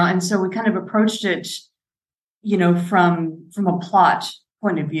 And so we kind of approached it, from a plot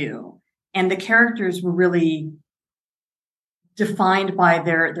point of view. And the characters were really defined by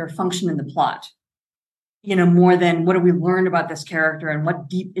their function in the plot. More than what do we learn about this character and what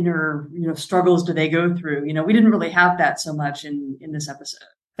deep inner, struggles do they go through? We didn't really have that so much in this episode.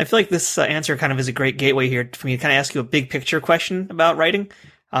 I feel like this answer kind of is a great gateway here for me to kind of ask you a big picture question about writing.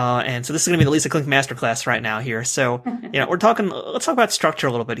 And so this is going to be the Lisa Klink masterclass right now here. So, let's talk about structure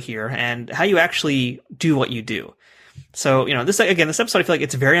a little bit here and how you actually do what you do. So, this episode, I feel like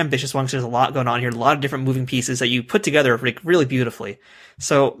it's a very ambitious one because there's a lot going on here, a lot of different moving pieces that you put together really beautifully.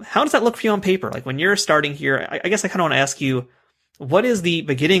 So how does that look for you on paper? Like when you're starting here, I guess I kind of want to ask you, what is the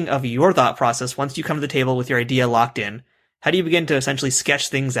beginning of your thought process once you come to the table with your idea locked in? How do you begin to essentially sketch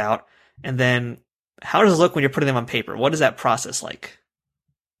things out? And then how does it look when you're putting them on paper? What is that process like?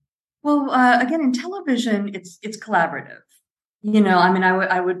 Well, again, in television, it's collaborative.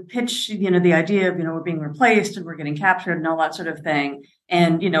 I would pitch, the idea of, we're being replaced and we're getting captured and all that sort of thing.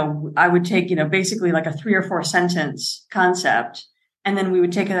 And, I would take, basically like a 3 or 4 sentence concept, and then we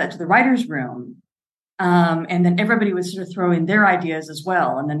would take that to the writer's room. And then everybody would sort of throw in their ideas as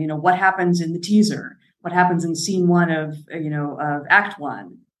well. And then, what happens in the teaser, what happens in scene 1 of act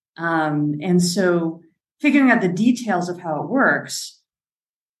 1. And so figuring out the details of how it works,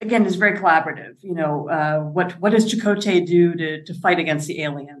 again, is very collaborative. What does Chakotay do to fight against the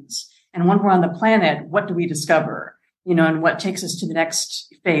aliens? And when we're on the planet, what do we discover? And what takes us to the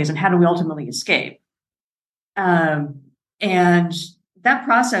next phase, and how do we ultimately escape? And that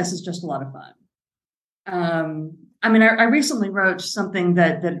process is just a lot of fun. I recently wrote something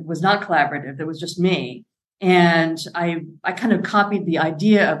that was not collaborative, that was just me. And I kind of copied the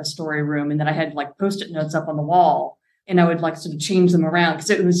idea of a story room, and then I had like Post-it notes up on the wall. And I would like sort of change them around because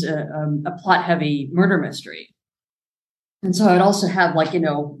it was a plot-heavy murder mystery. And so I'd also have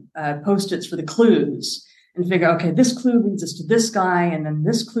Post-its for the clues and figure, okay, this clue leads us to this guy, and then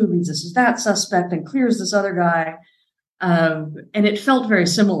this clue leads us to that suspect and clears this other guy. And it felt very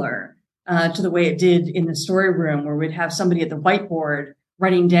similar to the way it did in the story room, where we'd have somebody at the whiteboard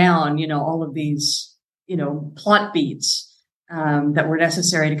writing down, all of these, plot beats that were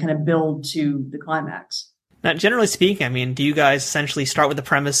necessary to kind of build to the climax. Now, generally speaking, do you guys essentially start with the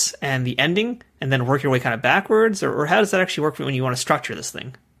premise and the ending and then work your way kind of backwards? Or how does that actually work when you want to structure this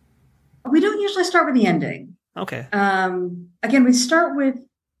thing? We don't usually start with the ending. Okay. Again, we start with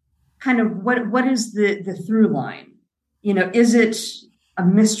kind of what is the through line? Is it a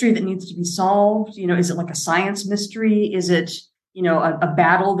mystery that needs to be solved? Is it like a science mystery? Is it, a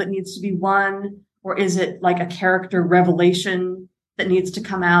battle that needs to be won? Or is it like a character revelation that needs to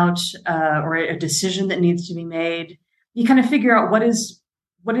come out, or a decision that needs to be made? You kind of figure out what is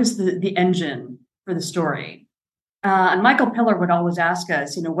the engine for the story. And Michael Pillar would always ask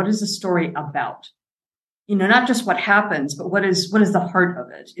us, what is the story about? Not just what happens, but what is the heart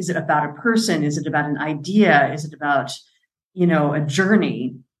of it? Is it about a person? Is it about an idea? Is it about, a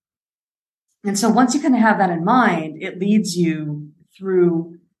journey? And so once you kind of have that in mind, it leads you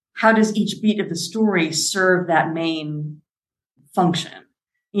through how does each beat of the story serve that main function?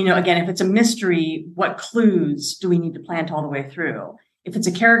 Again, if it's a mystery, what clues do we need to plant all the way through? If it's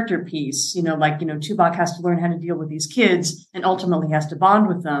a character piece, Tuvok has to learn how to deal with these kids and ultimately has to bond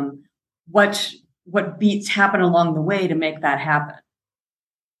with them. What beats happen along the way to make that happen?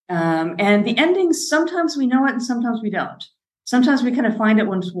 And the endings, sometimes we know it and sometimes we don't. Sometimes we kind of find it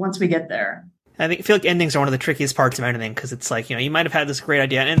once we get there. I feel like endings are one of the trickiest parts of anything, because it's like, you might have had this great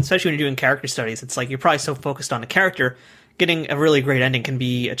idea, and especially when you're doing character studies, it's like you're probably so focused on the character, getting a really great ending can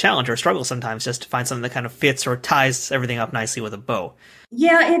be a challenge or a struggle sometimes, just to find something that kind of fits or ties everything up nicely with a bow.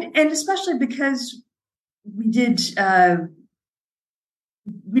 Yeah, and especially because we did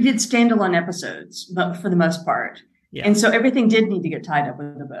standalone episodes, but for the most part. Yeah. And so everything did need to get tied up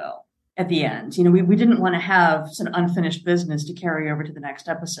with a bow at the end. We didn't want to have some unfinished business to carry over to the next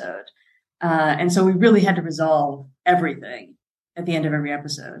episode. And so we really had to resolve everything at the end of every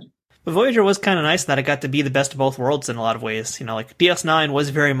episode. But Voyager was kind of nice that it got to be the best of both worlds in a lot of ways. Like DS9 was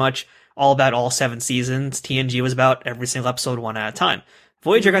very much all about all 7 seasons. TNG was about every single episode one at a time.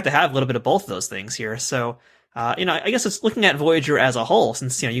 Voyager got to have a little bit of both of those things here. So, I guess it's looking at Voyager as a whole,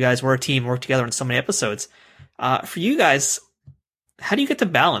 since, you guys were a team, worked together in so many episodes. For you guys, how do you get to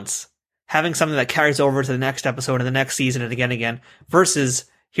balance having something that carries over to the next episode and the next season and again, versus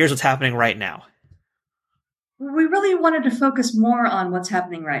here's what's happening right now? We really wanted to focus more on what's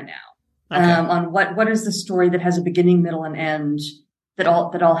happening right now. Okay. On what is the story that has a beginning, middle, and end that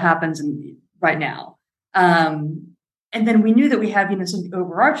all happens right now. And then we knew that we have, some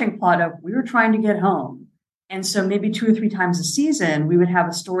overarching plot of we were trying to get home. And so maybe 2 or 3 times a season, we would have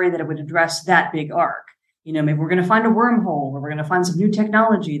a story that would address that big arc. Maybe we're going to find a wormhole, or we're going to find some new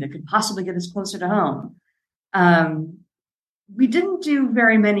technology that could possibly get us closer to home. We didn't do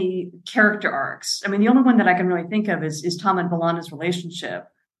very many character arcs. I mean, the only one that I can really think of is Tom and B'Elanna's relationship.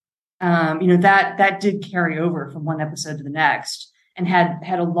 That did carry over from one episode to the next and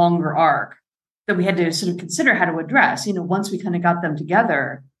had a longer arc that we had to sort of consider how to address. Once we kind of got them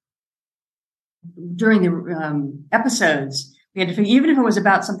together during the episodes, we had to figure, even if it was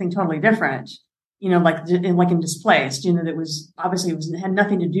about something totally different, like in Displaced, that was obviously had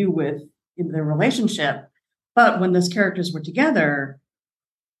nothing to do with their relationship. But when those characters were together,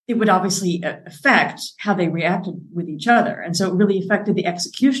 it would obviously affect how they reacted with each other. And so it really affected the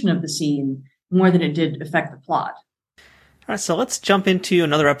execution of the scene more than it did affect the plot. All right, so let's jump into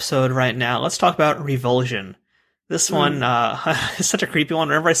another episode right now. Let's talk about Revulsion. This one is such a creepy one.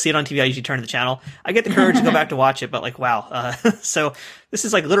 Whenever I see it on TV, I usually turn to the channel. I get the courage to go back to watch it, but wow. So this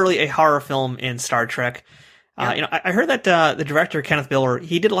is like literally a horror film in Star Trek. I heard that the director, Kenneth Miller,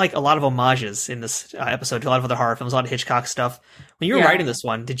 he did like a lot of homages in this episode to a lot of other horror films, a lot of Hitchcock stuff. When you were writing this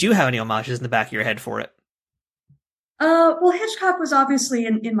one, did you have any homages in the back of your head for it? Well, Hitchcock was obviously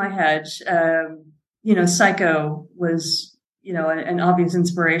in my head. Psycho was, an obvious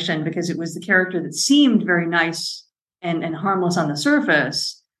inspiration because it was the character that seemed very nice and harmless on the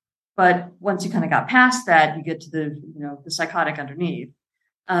surface. But once you kind of got past that, you get to the psychotic underneath.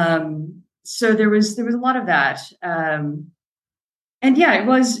 So there was a lot of that. And it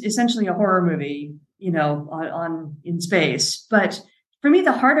was essentially a horror movie, on in space. But for me,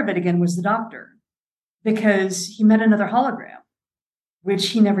 the heart of it again was the Doctor, because he met another hologram, which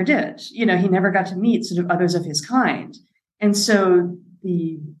he never did. He never got to meet sort of others of his kind. And so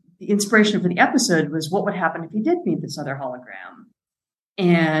the inspiration for the episode was what would happen if he did meet this other hologram?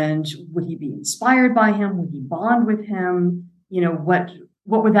 And would he be inspired by him? Would he bond with him?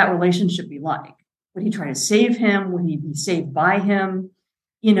 What would that relationship be like? Would he try to save him? Would he be saved by him?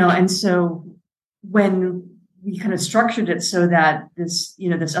 And so when we kind of structured it so that this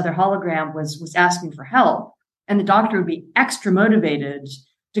other hologram was asking for help, and the Doctor would be extra motivated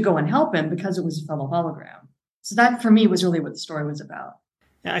to go and help him because it was a fellow hologram. So that, for me, was really what the story was about.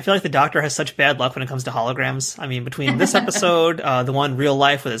 Yeah, I feel like the Doctor has such bad luck when it comes to holograms. I mean, between this episode, the one Real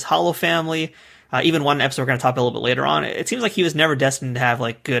Life with his Hollow family, even one episode we're going to talk about a little bit later on, it seems like he was never destined to have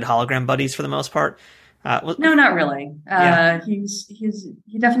like good hologram buddies for the most part. No, not really.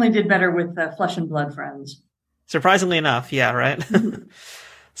 He definitely did better with flesh and blood friends. Surprisingly enough, yeah, right?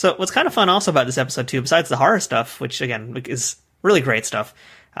 So what's kind of fun also about this episode too, besides the horror stuff, which again is really great stuff,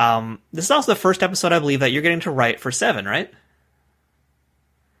 this is also the first episode I believe that you're getting to write for Seven, right?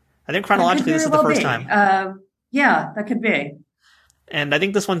 I think chronologically this is the first time. Yeah, that could be. And I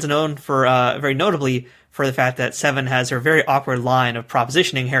think this one's known for, very notably, for the fact that Seven has her very awkward line of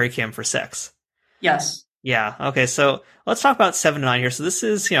propositioning Harry Kim for sex. Yes. Yeah, okay, so let's talk about 7 and 9 here. So this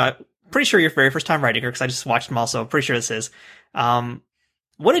is, pretty sure your very first time writing her, because I just watched them also. I'm pretty sure this is.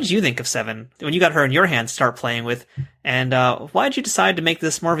 What did you think of 7 when you got her in your hands to start playing with? And why did you decide to make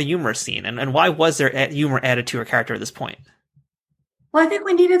this more of a humorous scene? And why was there humor added to her character at this point? Well, I think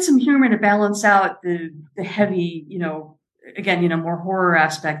we needed some humor to balance out the heavy, more horror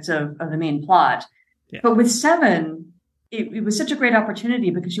aspects of the main plot. Yeah. But with 7, it was such a great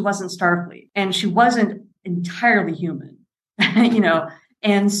opportunity because she wasn't Starfleet and she wasn't entirely human,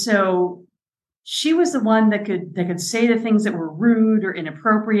 and so she was the one that could say the things that were rude or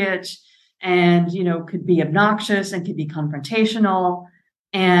inappropriate. and, could be obnoxious and could be confrontational.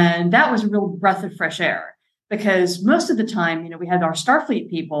 And that was a real breath of fresh air because most of the time, we had our Starfleet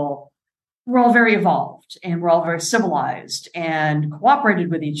people who were all very evolved and we're all very civilized and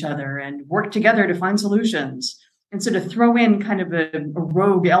cooperated with each other and worked together to find solutions. And so to throw in kind of a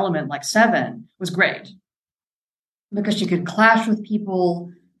rogue element like Seven was great because she could clash with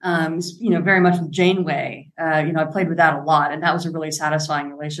people, very much with Janeway. I played with that a lot, and that was a really satisfying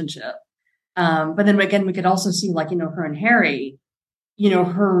relationship. But then again, we could also see her and Harry,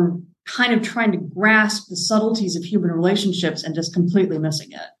 her kind of trying to grasp the subtleties of human relationships and just completely missing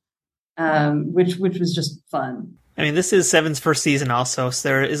it, which was just fun. I mean, this is Seven's first season also, so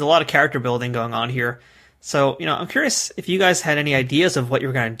there is a lot of character building going on here. So, I'm curious if you guys had any ideas of what you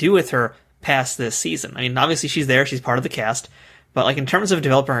were going to do with her past this season. I mean, obviously she's there, she's part of the cast, but in terms of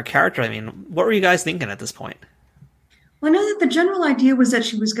developing her character, I mean, what were you guys thinking at this point? Well, I know that the general idea was that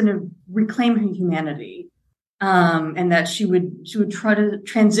she was going to reclaim her humanity, and that she would try to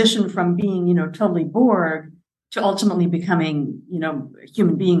transition from being, totally Borg to ultimately becoming, a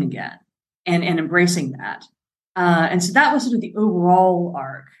human being again, and embracing that. And so that was sort of the overall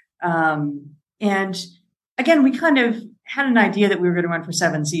arc. And again, we kind of had an idea that we were going to run for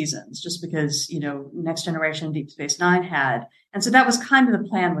 7 seasons, just because Next Generation, Deep Space Nine had, and so that was kind of the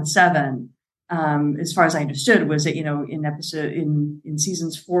plan with 7. As far as I understood, was that in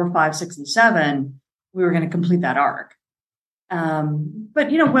seasons 4, 5, 6, and 7, we were going to complete that arc.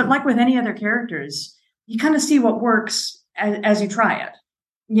 But like with any other characters, you kind of see what works as you try it.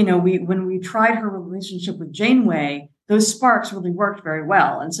 When we tried her relationship with Janeway, those sparks really worked very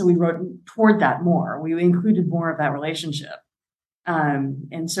well, and so we wrote toward that more. We included more of that relationship,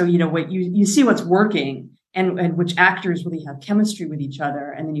 and so what you see what's working. And which actors really have chemistry with each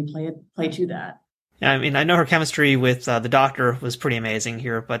other, and then you play to that. Yeah, I mean, I know her chemistry with the Doctor was pretty amazing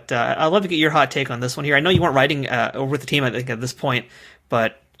here, but I'd love to get your hot take on this one here. I know you weren't writing over with the team, I think, at this point,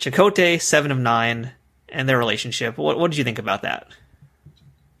 but Chakotay, 7 of 9, and their relationship. What did you think about that?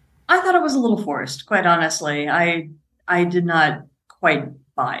 I thought it was a little forced, quite honestly. I did not quite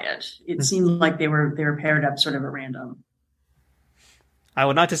buy it. It seemed like they were paired up sort of at random. I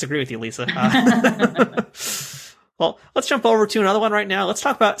would not disagree with you, Lisa. Well, let's jump over to another one right now. Let's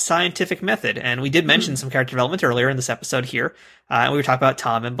talk about scientific method. And we did mention some character development earlier in this episode here. And we were talking about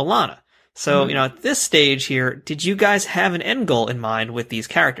Tom and B'Elanna. So, at this stage here, did you guys have an end goal in mind with these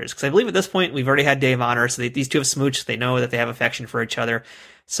characters? Because I believe at this point, we've already had Day of Honor. So these two have smooched. They know that they have affection for each other.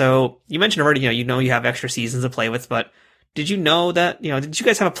 So you mentioned already, you have extra seasons to play with, but did you know that, did you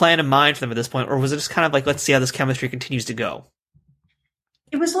guys have a plan in mind for them at this point? Or was it just kind of like, let's see how this chemistry continues to go?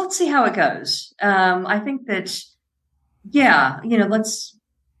 It was, let's see how it goes. I think that,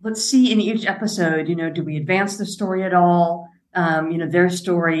 let's see in each episode, do we advance the story at all? Their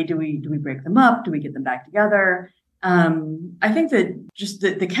story, do we break them up? Do we get them back together? I think that just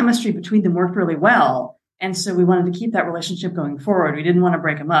the chemistry between them worked really well. And so we wanted to keep that relationship going forward. We didn't want to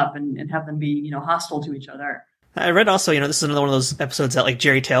break them up and have them be, hostile to each other. I read also, this is another one of those episodes that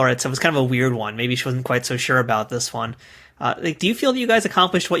Jerry Taylor had said was kind of a weird one. Maybe she wasn't quite so sure about this one. Do you feel that you guys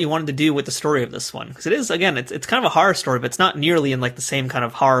accomplished what you wanted to do with the story of this one? Because it is, again, it's kind of a horror story, but it's not nearly in the same kind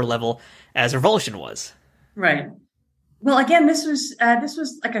of horror level as Revulsion was. Right. Well, again, this was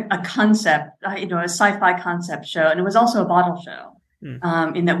like a concept, a sci-fi concept show, and it was also a bottle show.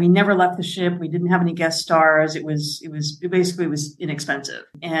 In that we never left the ship, we didn't have any guest stars. It basically was inexpensive,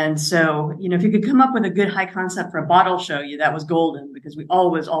 and so if you could come up with a good high concept for a bottle show, that was golden because we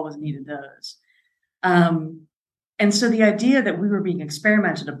always needed those. And so the idea that we were being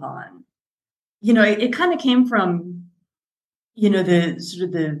experimented upon, it kind of came from, the sort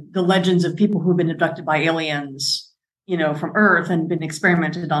of the legends of people who have been abducted by aliens, from Earth and been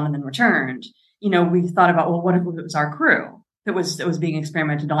experimented on and then returned. We thought about, well, what if it was our crew that was being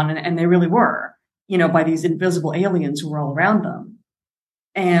experimented on, and they really were, by these invisible aliens who were all around them.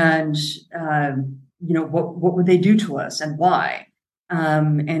 And, what would they do to us and why?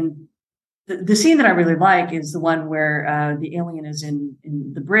 And the scene that I really like is the one where the alien is in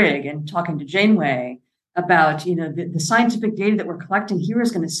the brig and talking to Janeway about, the scientific data that we're collecting here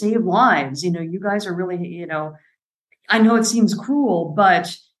is going to save lives. You guys are really, I know it seems cruel,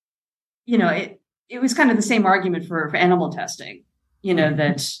 but, it was kind of the same argument for animal testing,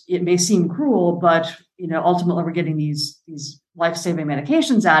 that it may seem cruel, but, ultimately we're getting these life-saving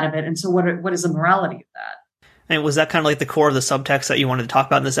medications out of it. And so what is the morality of that? And was that kind of like the core of the subtext that you wanted to talk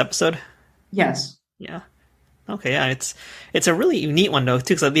about in this episode? Yes. Yeah. Okay. Yeah. It's a really neat one though,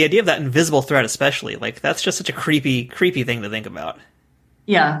 too. Because the idea of that invisible threat, especially, that's just such a creepy thing to think about.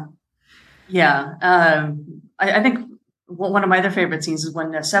 Yeah. Yeah. I think one of my other favorite scenes is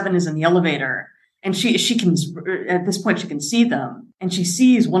when Seven is in the elevator and she can, at this point, she can see them, and she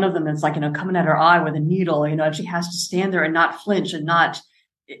sees one of them that's like, coming at her eye with a needle, and she has to stand there and not flinch and not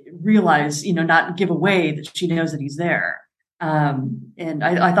realize, not give away that she knows that he's there. And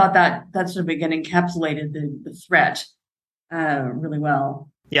I thought that sort of again encapsulated the threat really well.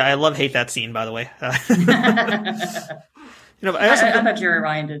 Yeah, I hate that scene, by the way. I thought Jerry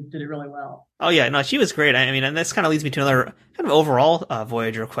Ryan did it really well. Oh yeah, no, she was great. I mean, and this kind of leads me to another kind of overall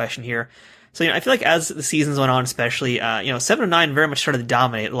Voyager question here. So, I feel like as the seasons went on, especially, 7 and 9 very much started to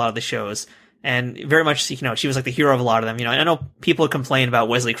dominate a lot of the shows. And very much, she was like the hero of a lot of them. I know people complain about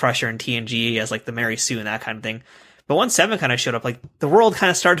Wesley Crusher and TNG as like the Mary Sue and that kind of thing. But once 7 kind of showed up, like the world kind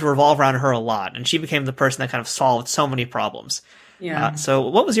of started to revolve around her a lot. And she became the person that kind of solved so many problems. Yeah. So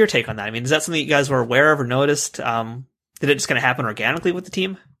what was your take on that? I mean, is that something you guys were aware of or noticed? Did it just kind of happen organically with the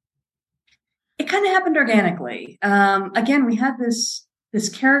team? It kind of happened organically. Again, we had this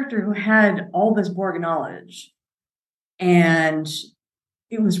character who had all this Borg knowledge, and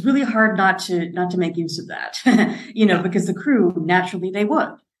it was really hard not to make use of that, because the crew, naturally, they would,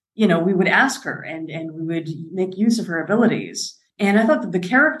 we would ask her and we would make use of her abilities. And I thought that the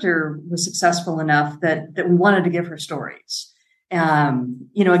character was successful enough that we wanted to give her stories.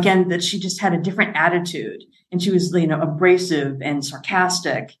 Again, that she just had a different attitude, and she was, abrasive and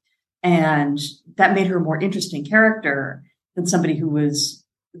sarcastic, and that made her a more interesting character than somebody who was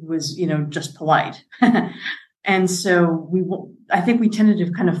just polite. And so I think we tended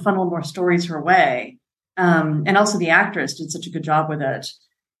to kind of funnel more stories her way. And also the actress did such a good job with it,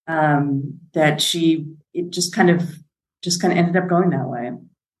 that it just kind of ended up going that way.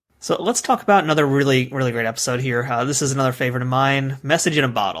 So let's talk about another really, really great episode here. This is another favorite of mine, Message in a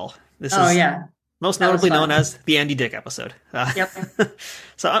Bottle. This is most notably known as the Andy Dick episode. Yep.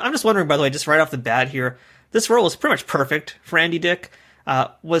 So I'm just wondering, by the way, just right off the bat here, this role was pretty much perfect for Andy Dick.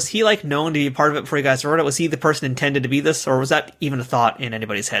 Was he known to be a part of it before you guys wrote it? Was he the person intended to be this, or was that even a thought in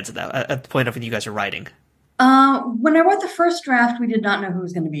anybody's heads at the point of when you guys were writing? When I wrote the first draft, we did not know who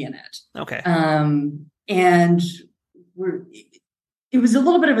was going to be in it. Okay. And it was a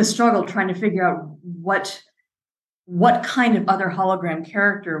little bit of a struggle trying to figure out what kind of other hologram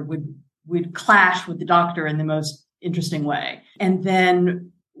character would clash with the Doctor in the most interesting way. And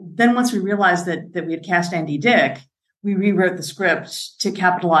then once we realized that we had cast Andy Dick, we rewrote the script to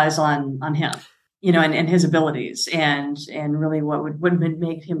capitalize on him, and his abilities, and really what would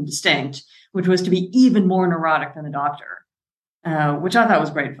make him distinct, which was to be even more neurotic than the Doctor, which I thought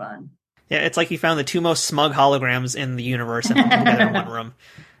was great fun. Yeah, it's like he found the two most smug holograms in the universe and put them together in one room.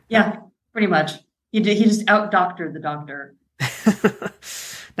 Yeah, pretty much. He just out-doctored the Doctor.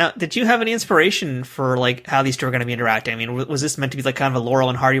 Now, did you have any inspiration for how these two are going to be interacting? I mean, was this meant to be kind of a Laurel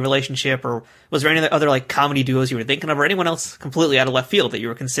and Hardy relationship, or was there any other comedy duos you were thinking of, or anyone else completely out of left field that you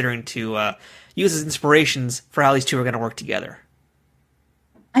were considering to use as inspirations for how these two are going to work together?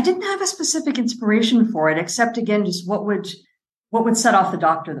 I didn't have a specific inspiration for it, except again, just what would set off the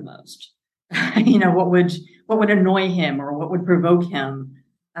Doctor the most. What would annoy him or what would provoke him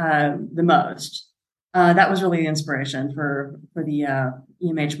the most. That was really the inspiration for the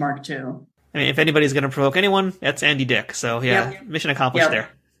EMH Mark II. I mean, if anybody's going to provoke anyone, that's Andy Dick. So yeah, Mission accomplished there.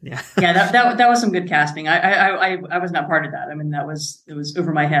 Yeah, yeah, that was some good casting. I was not part of that. I mean, it was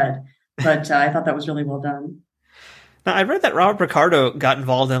over my head, but I thought that was really well done. Now, I read that Robert Picardo got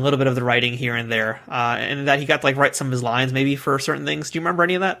involved in a little bit of the writing here and there, and that he got to write some of his lines maybe for certain things. Do you remember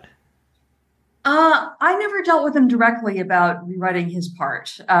any of that? I never dealt with him directly about rewriting his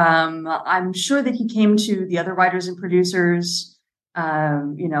part. I'm sure that he came to the other writers and producers. A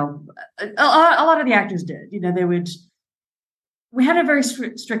lot of the actors did. We had a very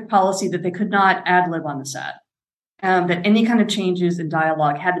strict policy that they could not ad-lib on the set. That any kind of changes in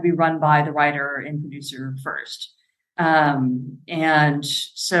dialogue had to be run by the writer and producer first. And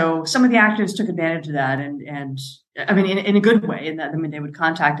so some of the actors took advantage of that, and I mean, in a good way, in that, I mean, they would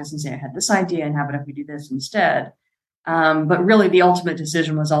contact us and say, I had this idea, and how about if we do this instead? But really the ultimate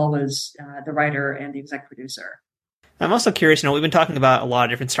decision was always the writer and the exec producer. I'm also curious, we've been talking about a lot of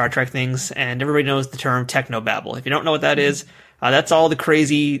different Star Trek things, and everybody knows the term technobabble. If you don't know what that is, that's all the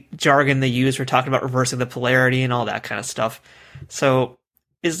crazy jargon they use for talking about reversing the polarity and all that kind of stuff. So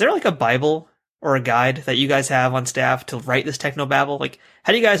is there a Bible or a guide that you guys have on staff to write this technobabble?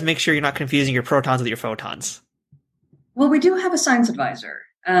 How do you guys make sure you're not confusing your protons with your photons? Well, we do have a science advisor.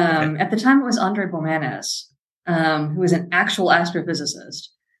 Okay. At the time, it was Andre Bomanis, who was an actual astrophysicist.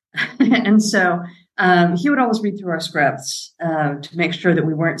 And so he would always read through our scripts to make sure that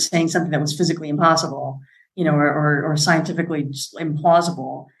we weren't saying something that was physically impossible, or scientifically just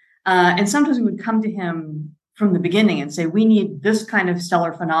implausible. And sometimes we would come to him from the beginning and say, we need this kind of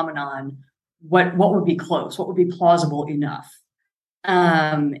stellar phenomenon. What would be close? What would be plausible enough?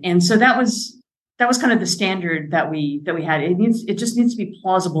 And so that was kind of the standard that we had. It just needs to be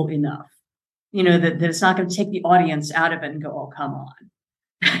plausible enough, that it's not going to take the audience out of it and go, oh, come on.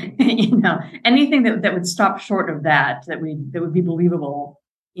 Anything that would stop short of that would be believable,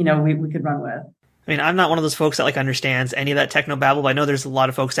 we could run with. I mean, I'm not one of those folks that understands any of that technobabble, but I know there's a lot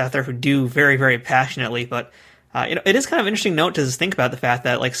of folks out there who do very, very passionately. But it is kind of an interesting note to think about the fact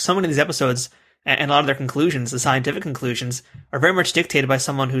that so many of these episodes and a lot of their conclusions, the scientific conclusions, are very much dictated by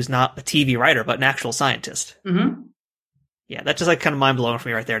someone who's not a TV writer, but an actual scientist. Mm-hmm. Yeah, that's just kind of mind blowing for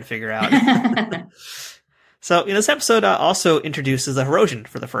me right there to figure out. So, this episode also introduces the Herosian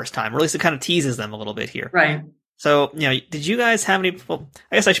for the first time, or at least it kind of teases them a little bit here. Right. So, did you guys have any, well,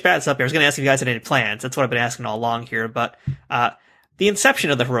 I guess I should bat this up here. I was going to ask if you guys had any plans. That's what I've been asking all along here. But the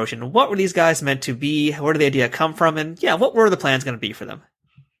inception of the Herosian, what were these guys meant to be? Where did the idea come from? And what were the plans going to be for them?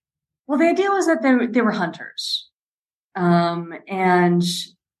 Well, the idea was that they were hunters. And,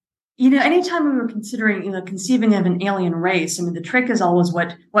 anytime we were conceiving of an alien race, I mean, the trick is always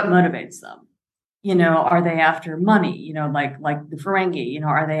what motivates them. Are they after money? Like the Ferengi,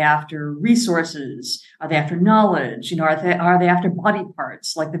 are they after resources? Are they after knowledge? Are they after body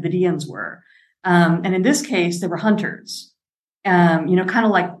parts like the Vidians were? And in this case, they were hunters, kind of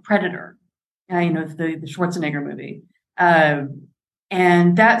like Predator, the Schwarzenegger movie.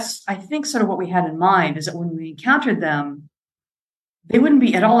 And that's, I think, sort of what we had in mind, is that when we encountered them, they wouldn't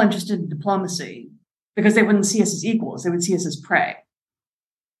be at all interested in diplomacy because they wouldn't see us as equals. They would see us as prey.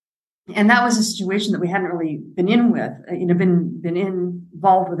 And that was a situation that we hadn't really been in with, been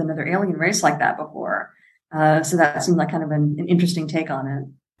involved with another alien race like that before. So that seemed like kind of an interesting take on it.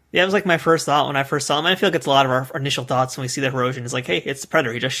 Yeah, it was my first thought when I first saw him. I feel like it's a lot of our initial thoughts when we see the Herosian is hey, it's the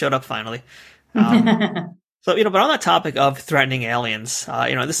Predator. He just showed up finally. So, but on that topic of threatening aliens,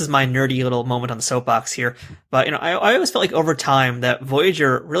 this is my nerdy little moment on the soapbox here. But, I always felt like over time that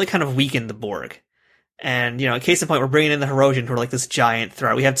Voyager really kind of weakened the Borg. And, case in point, we're bringing in the Herosian, who are this giant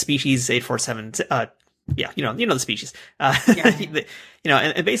threat. We have species 847, the species.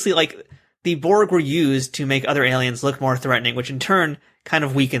 And basically, the Borg were used to make other aliens look more threatening, which in turn kind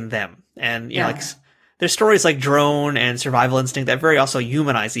of weakened them. And, there's stories like Drone and Survival Instinct that very also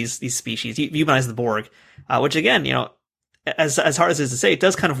humanize these species, humanize the Borg, which again, as hard as it is to say, it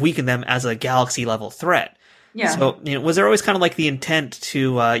does kind of weaken them as a galaxy level threat. Yeah. So, was there always kind of the intent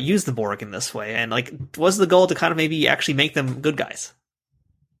to use the Borg in this way? And was the goal to kind of maybe actually make them good guys?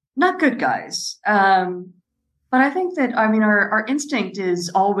 Not good guys. But I think that, our instinct is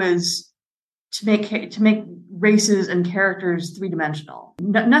always to make races and characters three-dimensional.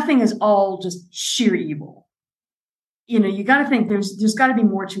 Nothing is all just sheer evil. You got to think there's got to be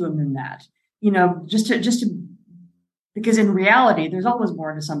more to them than that. Just to, because in reality, there's always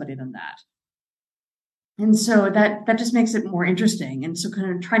more to somebody than that. And so that just makes it more interesting. And so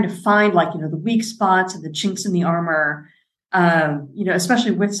kind of trying to find the weak spots and the chinks in the armor,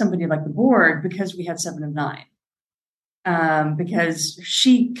 especially with somebody like the Borg, because we had 7 of 9, because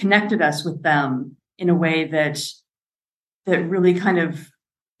she connected us with them in a way that really kind of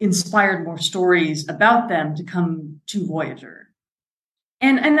inspired more stories about them to come to Voyager.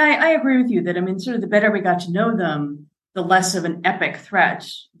 And I agree with you that, sort of the better we got to know them, the less of an epic threat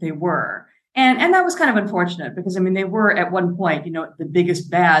they were. And that was kind of unfortunate because, they were at one point, the biggest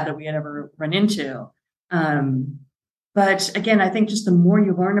bad that we had ever run into. But again, I think just the more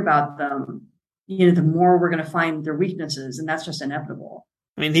you learn about them, the more we're going to find their weaknesses, and that's just inevitable.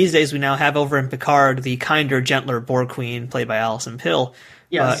 These days we now have over in Picard the kinder, gentler Borg Queen played by Alison Pill.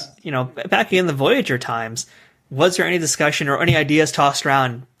 Yes. But, back in the Voyager times, was there any discussion or any ideas tossed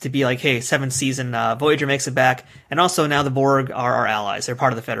around to be hey, 7th season, Voyager makes it back, and also now the Borg are our allies. They're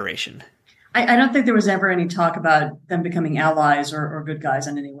part of the Federation. I don't think there was ever any talk about them becoming allies or good guys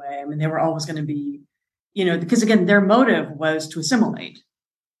in any way. They were always going to be, because again, their motive was to assimilate.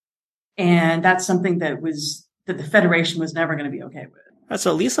 And that's something that the Federation was never going to be okay with. Right,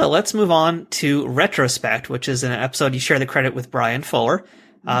 so Lisa, let's move on to Retrospect, which is an episode you share the credit with Brian Fuller.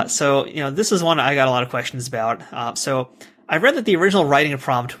 So, this is one I got a lot of questions about. So I read that the original writing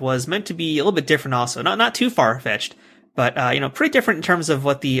prompt was meant to be a little bit different also, not too far-fetched, but, pretty different in terms of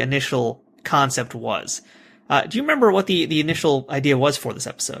what the initial concept was. Do you remember what the initial idea was for this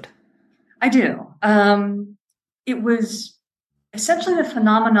episode? I do. It was essentially the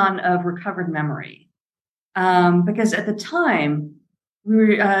phenomenon of recovered memory. Because at the time,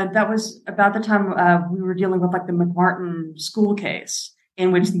 that was about the time we were dealing with the McMartin school case,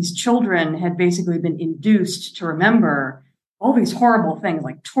 in which these children had basically been induced to remember all these horrible things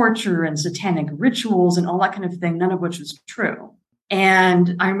like torture and satanic rituals and all that kind of thing, none of which was true.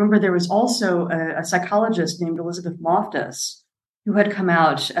 And I remember there was also a psychologist named Elizabeth Loftus who had come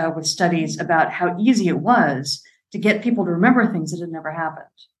out with studies about how easy it was to get people to remember things that had never happened.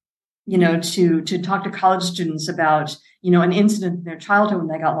 To talk to college students about, an incident in their childhood when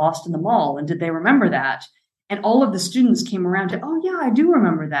they got lost in the mall, and did they remember that? And all of the students came around to, oh yeah, I do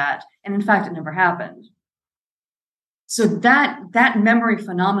remember that. And in fact, it never happened. So that memory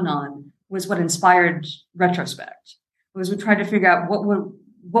phenomenon was what inspired retrospect. Was we tried to figure out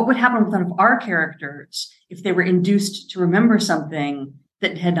what would happen with one of our characters if they were induced to remember something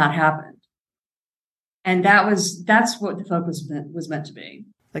that had not happened. And that's what the focus was meant to be.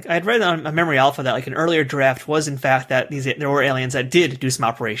 Like, I'd read on a Memory Alpha that, like, an earlier draft was, in fact, that there were aliens that did do some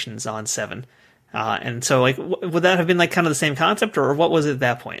operations on Seven. And so, like, would that have been, like, kind of the same concept, or what was it at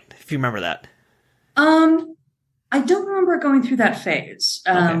that point, if you remember that? I don't remember going through that phase,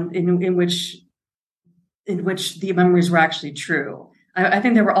 Okay. in which the memories were actually true. I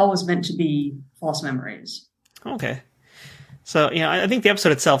think they were always meant to be false memories. Okay. So, I think the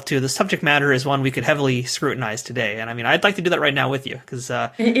episode itself, too, the subject matter is one we could heavily scrutinize today. And, I mean, I'd like to do that right now with you, because...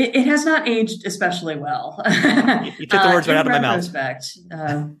 It has not aged especially well. You took the words right out of my mouth. Retrospect,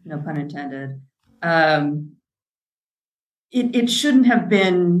 no pun intended. It shouldn't have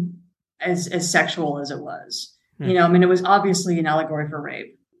been as sexual as it was. It was obviously an allegory for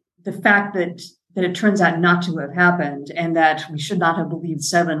rape. The fact that it turns out not to have happened, and that we should not have believed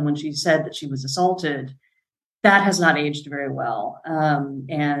Seven when she said that she was assaulted, that has not aged very well.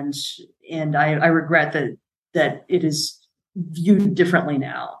 And I regret that it is viewed differently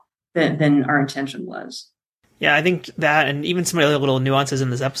now than our intention was. Yeah, I think that, and even some other little nuances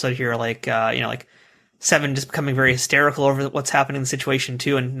in this episode here, like, like Seven just becoming very hysterical over what's happening in the situation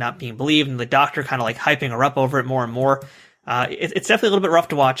too, and not being believed, and the doctor kind of like hyping her up over it more and more. It's definitely a little bit rough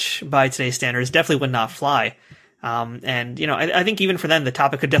to watch by today's standards. Definitely would not fly. And I think even for them, the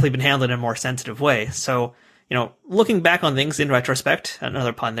topic could definitely been handled in a more sensitive way. So, looking back on things in retrospect,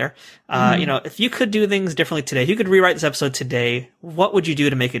 another pun there, if you could do things differently today, if you could rewrite this episode today, what would you do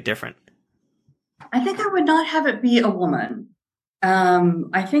to make it different? I think I would not have it be a woman.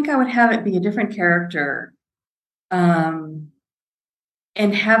 I think I would have it be a different character, and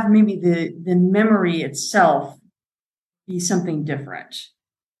have maybe the memory itself be something different.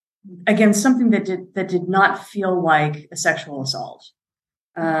 Again, something that did not feel like a sexual assault.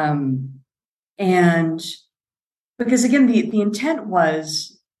 And because again, the intent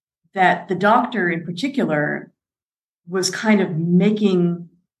was that the doctor in particular was kind of making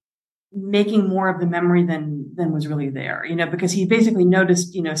more of the memory than was really there, because he basically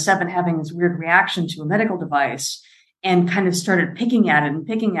noticed, Seven having this weird reaction to a medical device, and kind of started picking at it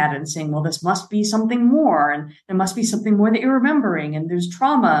and saying, well, this must be something more, and there must be something more that you're remembering, and there's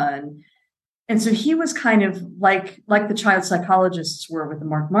trauma. And so he was kind of like the child psychologists were with the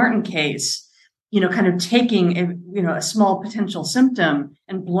Mark Martin case, kind of taking a small potential symptom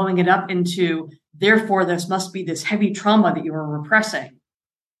and blowing it up into, therefore, this must be this heavy trauma that you were repressing.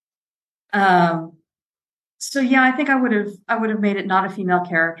 So yeah, I think I would have made it not a female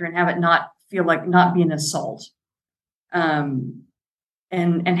character and have it not feel like not be an assault. And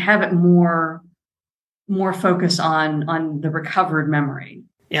have it more focus on the recovered memory.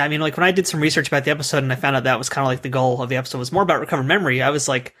 Yeah, I mean, like when I did some research about the episode and I found out that was kind of like the goal of the episode was more about recovered memory, I was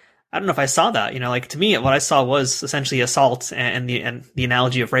like, I don't know if I saw that. Like to me, what I saw was essentially assault and the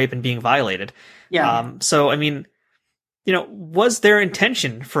analogy of rape and being violated. Yeah. So I mean, was there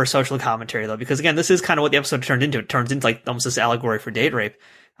intention for a social commentary though? Because again, this is kind of what the episode turned into. It turns into like almost this allegory for date rape.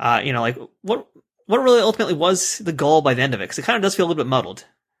 Like what really ultimately was the goal by the end of it? Because it kind of does feel a little bit muddled.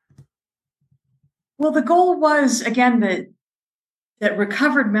 Well, the goal was, again, that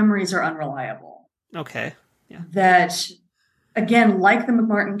recovered memories are unreliable. Okay. Yeah. That, again, like the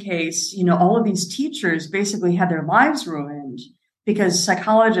McMartin case, all of these teachers basically had their lives ruined because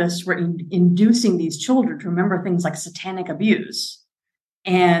psychologists were inducing these children to remember things like satanic abuse.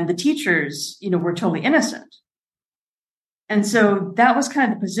 And the teachers, were totally innocent. And so that was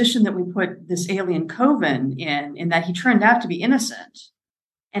kind of the position that we put this alien Coven in that he turned out to be innocent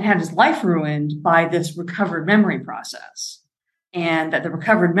and had his life ruined by this recovered memory process. And that the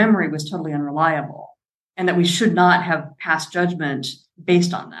recovered memory was totally unreliable and that we should not have passed judgment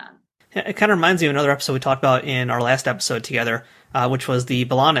based on that. It kind of reminds me of another episode we talked about in our last episode together, which was the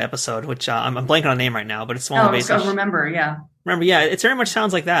Balana episode, which I'm blanking on a name right now, but it's one of the basic. Remember, yeah. Remember, yeah, it very much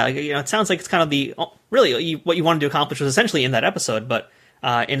sounds like that. Like, it sounds like it's kind of really what you wanted to accomplish was essentially in that episode, but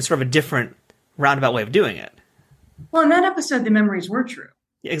in sort of a different roundabout way of doing it. Well, in that episode, the memories were true.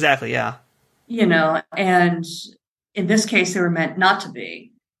 Exactly, yeah. And in this case, they were meant not to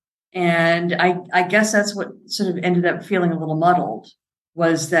be. And I guess that's what sort of ended up feeling a little muddled,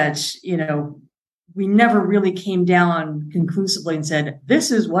 was that, we never really came down conclusively and said,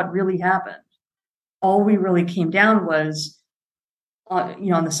 this is what really happened. All we really came down was,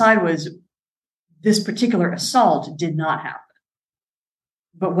 on the side was, this particular assault did not happen.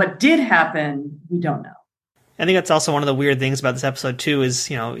 But what did happen, we don't know. I think that's also one of the weird things about this episode too is,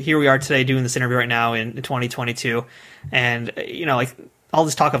 here we are today doing this interview right now in 2022. And, like all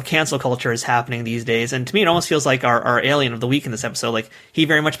this talk of cancel culture is happening these days. And to me, it almost feels like our alien of the week in this episode, like he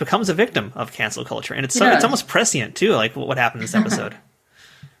very much becomes a victim of cancel culture. And it's almost prescient too, like what happened in this episode.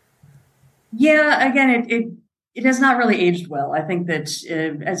 Yeah, again, it has not really aged well. I think that,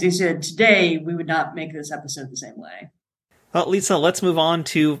 as you said, today we would not make this episode the same way. Well, Lisa, let's move on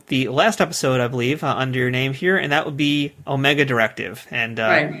to the last episode, I believe, under your name here, and that would be Omega Directive. And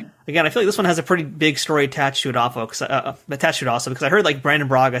right. Again, I feel like this one has a pretty big story attached to it also, because I heard like Brandon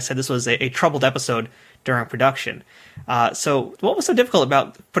Braga said this was a troubled episode during production. So what was so difficult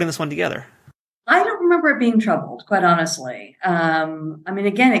about putting this one together? I don't remember it being troubled, quite honestly.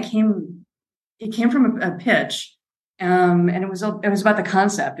 Again, it came from a pitch, and it was about the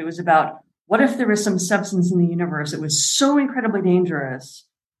concept. It was about, what if there was some substance in the universe that was so incredibly dangerous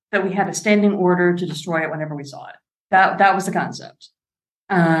that we had a standing order to destroy it whenever we saw it? That was the concept.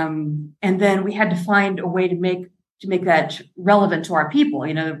 And then we had to find a way to make that relevant to our people,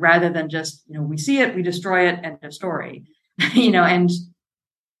 rather than just, we see it, we destroy it, end of story. And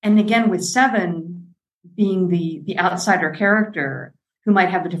again, with Seven being the outsider character who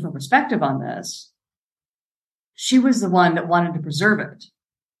might have a different perspective on this, she was the one that wanted to preserve it.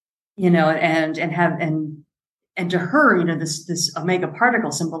 And to her, this omega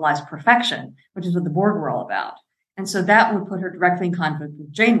particle symbolized perfection, which is what the Borg were all about. And so that would put her directly in conflict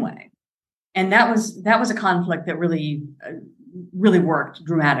with Janeway. And that was a conflict that really, really worked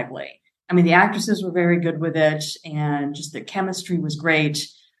dramatically. I mean, the actresses were very good with it, and just the chemistry was great.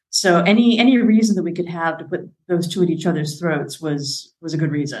 So any reason that we could have to put those two at each other's throats was a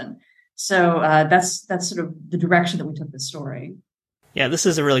good reason. So that's sort of the direction that we took this story. Yeah, this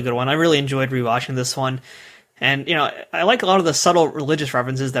is a really good one. I really enjoyed rewatching this one. And, I like a lot of the subtle religious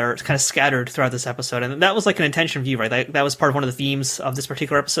references that are kind of scattered throughout this episode. And that was like an intention of you, right? That was part of one of the themes of this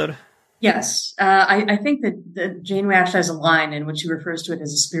particular episode? Yes. I think that Janeway actually has a line in which she refers to it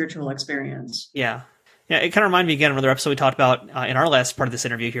as a spiritual experience. Yeah. Yeah, it kind of reminded me again of another episode we talked about in our last part of this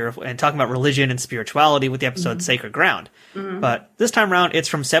interview here, and talking about religion and spirituality with the episode Sacred Ground. Mm-hmm. But this time around, it's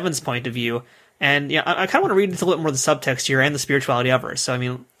from Seven's point of view. And I kind of want to read into a little bit more of the subtext here and the spirituality of her.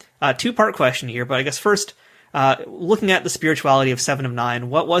 So, two-part question here, but I guess first, looking at the spirituality of 7 of 9,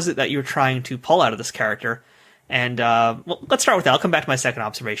 what was it that you were trying to pull out of this character? And let's start with that. I'll come back to my second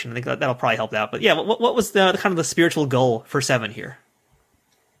observation. I think that'll probably help out. But yeah, what was the kind of the spiritual goal for 7 here?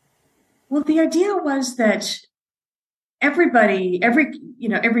 Well, the idea was that every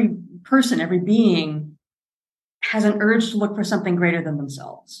person, every being has an urge to look for something greater than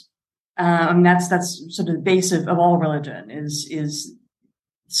themselves. That's sort of the base of all religion is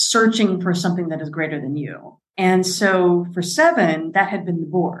searching for something that is greater than you. And so for 7, that had been the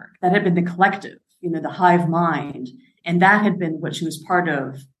Borg, that had been the collective, the hive mind. And that had been what she was part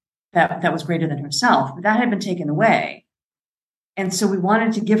of that was greater than herself, but that had been taken away. And so we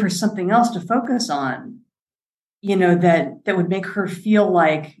wanted to give her something else to focus on, that would make her feel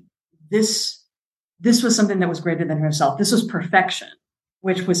like this was something that was greater than herself. This was perfection,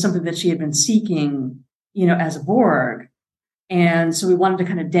 which was something that she had been seeking, as a Borg. And so we wanted to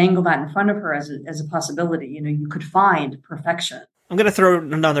kind of dangle that in front of her as a possibility. You could find perfection. I'm going to throw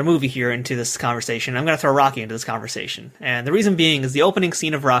another movie here into this conversation. I'm going to throw Rocky into this conversation. And the reason being is the opening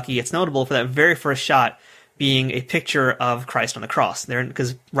scene of Rocky, it's notable for that very first shot being a picture of Christ on the cross there,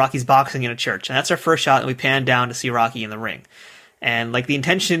 because Rocky's boxing in a church. And that's our first shot, and we pan down to see Rocky in the ring. And like the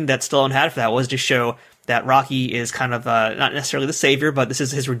intention that Stallone had for that was to show that Rocky is kind of not necessarily the savior, but this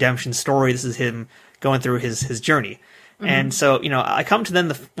is his redemption story. This is him going through his journey. Mm-hmm. And so, I come to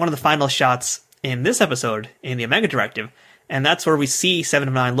then one of the final shots in this episode in the Omega Directive, and that's where we see 7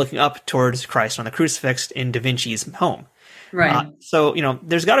 of 9 looking up towards Christ on the crucifix in Da Vinci's home. Right. So,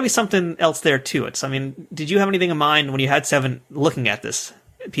 there's got to be something else there to it. So, did you have anything in mind when you had 7 looking at this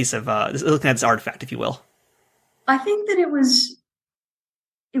piece of, looking at this artifact, if you will? I think that it was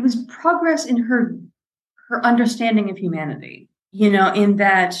progress in her understanding of humanity, in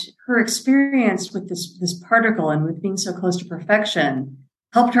that her experience with this particle and with being so close to perfection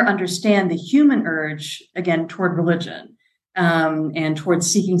helped her understand the human urge, again, toward religion, and towards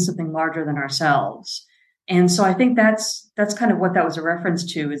seeking something larger than ourselves. And so I think that's kind of what that was a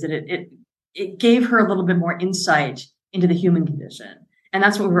reference to, is that it gave her a little bit more insight into the human condition. And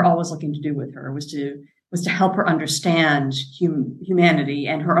that's what we were always looking to do with her, was to help her understand humanity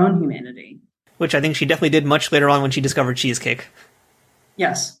and her own humanity. Which I think she definitely did much later on when she discovered cheesecake.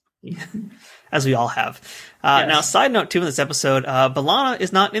 Yes. As we all have. Yes. Now, side note, too, in this episode, B'Elanna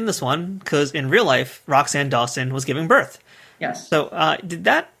is not in this one because in real life, Roxanne Dawson was giving birth. Yes. So did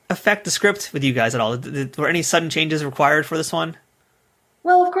that affect the script with you guys at all? Were any sudden changes required for this one?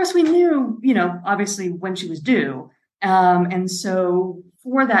 Well, of course, we knew, obviously when she was due. And so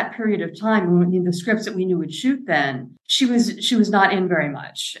for that period of time, the scripts that we knew would shoot then, she was not in very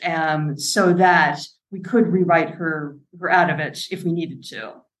much, so that we could rewrite her out of it if we needed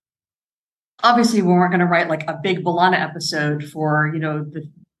to. Obviously, we weren't going to write like a big B'Elanna episode for,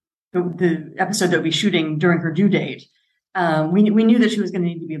 the episode that we'll be shooting during her due date. We knew that she was going to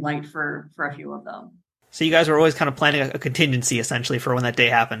need to be light for a few of them. So you guys were always kind of planning a contingency, essentially, for when that day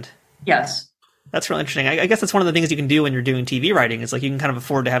happened. Yes. That's really interesting. I guess that's one of the things you can do when you're doing TV writing, is like you can kind of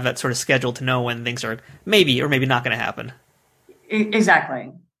afford to have that sort of schedule to know when things are maybe or maybe not going to happen.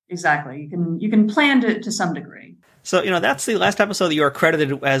 Exactly. You can plan to some degree. So, that's the last episode that you are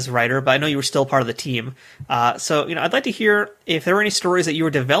credited as writer, but I know you were still part of the team. So, I'd like to hear if there were any stories that you were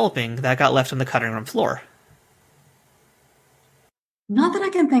developing that got left on the cutting room floor. Not that I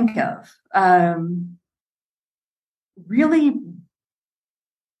can think of. Really,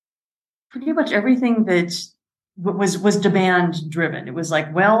 pretty much everything that was demand driven. It was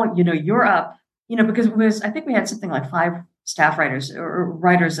like, well, you're up, because I think we had something like 5 staff writers or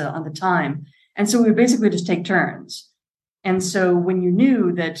writers on the time. And so we would basically just take turns. And so when you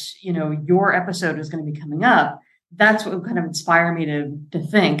knew that, your episode was going to be coming up, that's what would kind of inspire me to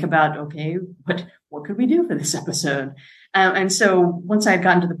think about, okay, what could we do for this episode? And so once I had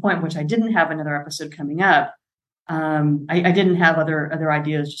gotten to the point in which I didn't have another episode coming up, I didn't have other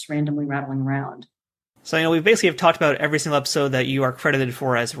ideas just randomly rattling around. So, we basically have talked about every single episode that you are credited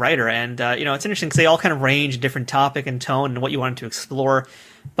for as writer. And, it's interesting because they all kind of range different topic and tone and what you wanted to explore.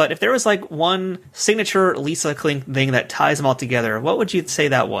 But if there was like one signature Lisa Klink thing that ties them all together, what would you say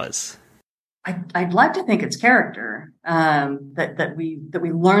that was? I'd like to think it's character, that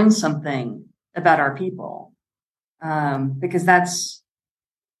we learn something about our people. Because that's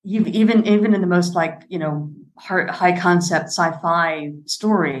even in the most high concept sci-fi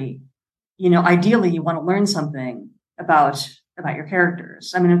story, ideally you want to learn something about your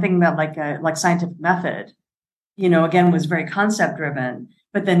characters. I mean, I'm thinking about like Scientific Method, again, was very concept driven,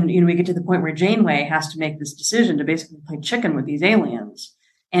 but then, we get to the point where Janeway has to make this decision to basically play chicken with these aliens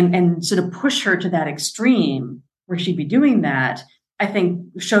and sort of push her to that extreme where she'd be doing that, I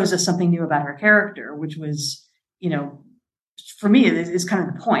think shows us something new about her character, which was, for me, is kind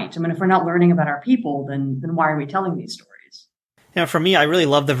of the point. I mean, if we're not learning about our people, then why are we telling these stories? For me, I really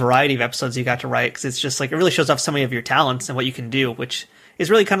love the variety of episodes you got to write, because it's just like, it really shows off so many of your talents and what you can do, which is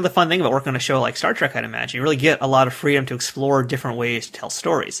really kind of the fun thing about working on a show like Star Trek, I'd imagine. You really get a lot of freedom to explore different ways to tell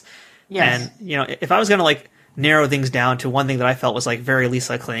stories. Yes. And, if I was going to narrow things down to one thing that I felt was very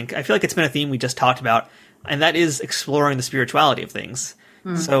Lisa Klink, I feel like it's been a theme we just talked about, and that is exploring the spirituality of things.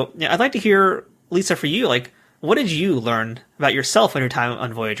 So I'd like to hear, Lisa, for you, what did you learn about yourself in your time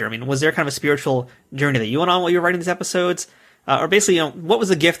on Voyager? I mean, was there kind of a spiritual journey that you went on while you were writing these episodes? Or basically, what was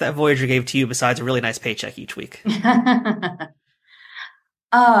the gift that Voyager gave to you besides a really nice paycheck each week?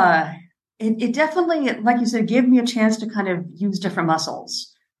 It definitely, like you said, gave me a chance to kind of use different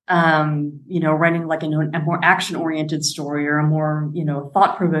muscles. Writing a more action-oriented story or a more,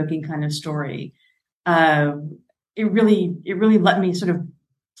 thought-provoking kind of story. It really let me sort of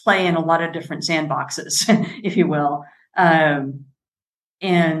play in a lot of different sandboxes, if you will, and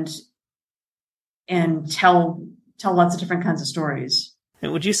tell lots of different kinds of stories.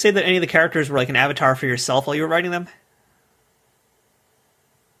 And would you say that any of the characters were like an avatar for yourself while you were writing them?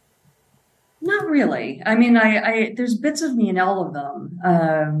 Not really. I mean, there's bits of me in all of them.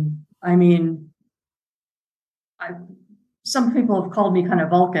 Some people have called me kind of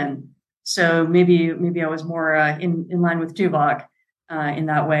Vulcan, so maybe I was more in line with Tuvok in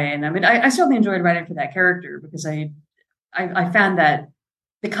that way. And I mean, I certainly enjoyed writing for that character because I found that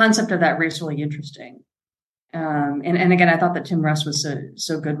the concept of that race really interesting. And again, I thought that Tim Russ was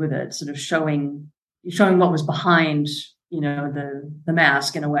so good with it, sort of showing what was behind, the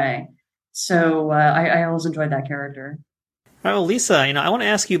mask in a way. So I always enjoyed that character. All right, well, Lisa, I want to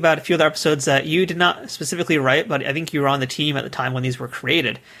ask you about a few other episodes that you did not specifically write, but I think you were on the team at the time when these were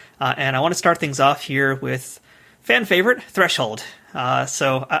created. And I want to start things off here with fan favorite, Threshold.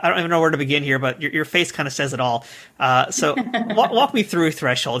 So I don't even know where to begin here, but your face kind of says it all. So walk me through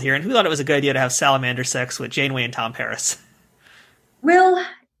Threshold here, and who thought it was a good idea to have salamander sex with Janeway and Tom Paris? Well,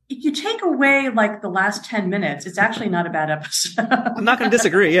 if you take away like the last 10 minutes, it's actually not a bad episode. I'm not going to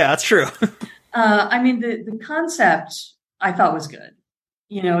disagree. Yeah, that's true. I mean, the concept I thought was good.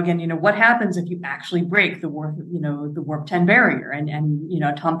 Again, what happens if you actually break the warp 10 barrier?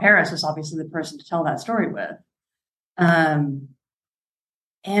 And Tom Paris is obviously the person to tell that story with. And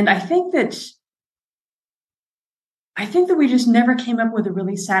I think that we just never came up with a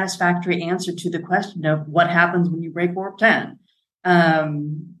really satisfactory answer to the question of what happens when you break warp 10.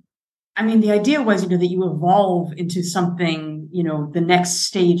 I mean, the idea was, that you evolve into something, the next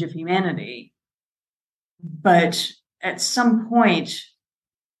stage of humanity. But at some point,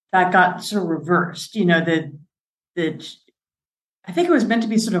 that got sort of reversed, that I think it was meant to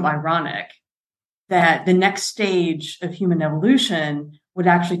be sort of ironic that the next stage of human evolution would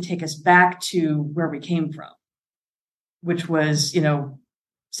actually take us back to where we came from, which was,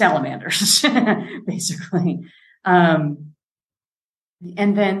 salamanders, basically. And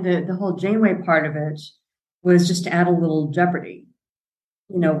then the whole Janeway part of it was just to add a little jeopardy.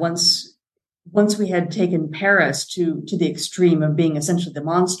 Once we had taken Paris to the extreme of being essentially the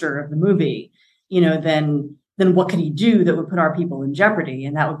monster of the movie, then what could he do that would put our people in jeopardy?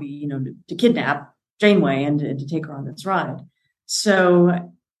 And that would be, to kidnap Janeway and to take her on this ride.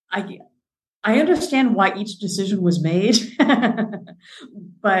 So I understand why each decision was made,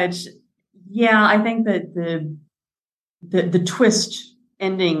 but yeah, I think that the twist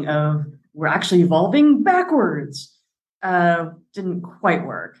ending of we're actually evolving backwards didn't quite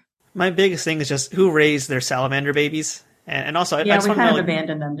work. My biggest thing is just who raised their salamander babies. And also, we kind of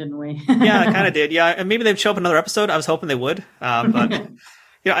abandoned them, didn't we? Yeah, I kind of did. Yeah, and maybe they'd show up in another episode. I was hoping they would. But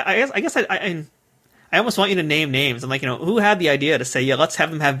I guess I almost want you to name names. I'm like, who had the idea to say, yeah, let's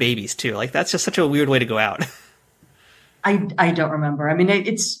have them have babies too? Like, that's just such a weird way to go out. I don't remember. I mean,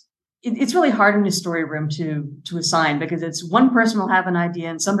 it's really hard in a story room to assign, because it's one person will have an idea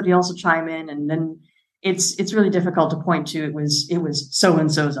and somebody else will chime in, and then it's really difficult to point to it was so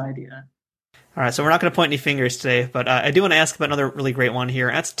and so's idea. All right, so we're not going to point any fingers today, but I do want to ask about another really great one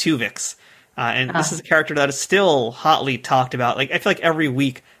here. That's Tuvix. And this is a character that is still hotly talked about. Like, I feel like every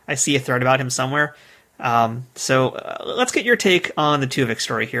week I see a thread about him somewhere. So let's get your take on the Tuvix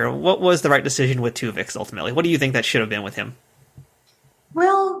story here. What was the right decision with Tuvix ultimately? What do you think that should have been with him?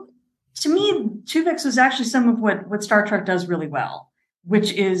 Well, to me, Tuvix was actually some of what Star Trek does really well,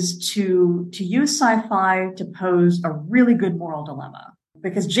 which is to use sci-fi to pose a really good moral dilemma.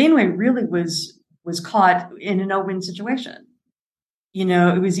 Because Janeway really was caught in a no-win situation.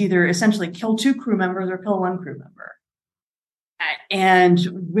 It was either essentially kill 2 crew members or kill 1 crew member. And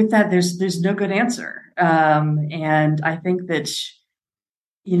with that, there's no good answer. And I think that,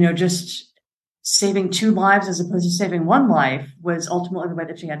 just saving 2 lives as opposed to saving 1 life was ultimately the way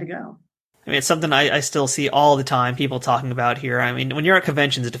that she had to go. I mean, it's something I still see all the time, people talking about here. I mean, when you're at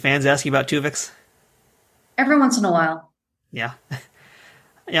conventions, do fans ask you about Tuvix? Every once in a while. Yeah.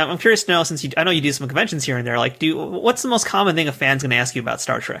 Yeah, I'm curious to know, since I know you do some conventions here and there, like, what's the most common thing a fan's going to ask you about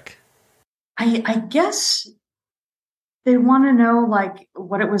Star Trek? I guess they want to know, like,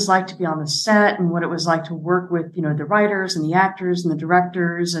 what it was like to be on the set and what it was like to work with, the writers and the actors and the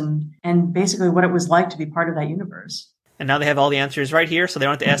directors and basically what it was like to be part of that universe. And now they have all the answers right here, so they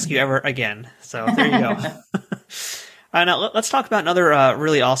don't have to ask you ever again. So there you go. All right, now let's talk about another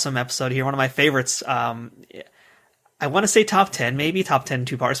really awesome episode here. One of my favorites. I want to say top 10, maybe top 10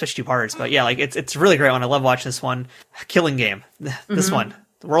 2-part, especially 2-parters. But yeah, like it's a really great one. I love watching this one. Killing Game. This one.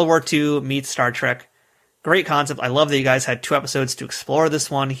 World War II meets Star Trek. Great concept. I love that you guys had 2 episodes to explore this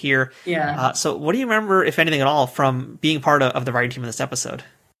one here. Yeah. So what do you remember, if anything at all, from being part of the writing team of this episode?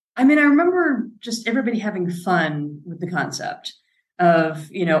 I mean, I remember just everybody having fun with the concept of,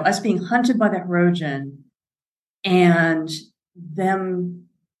 us being hunted by the Hirogen and them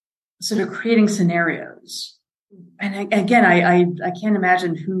sort of creating scenarios. And again, I can't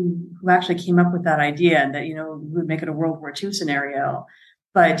imagine who actually came up with that idea and that, would make it a World War II scenario.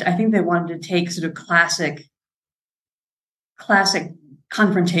 But I think they wanted to take sort of classic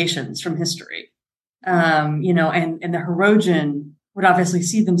confrontations from history, and the Hirogen would obviously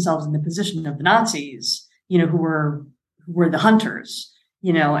see themselves in the position of the Nazis, who were the hunters,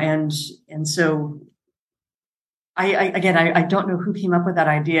 and so I don't know who came up with that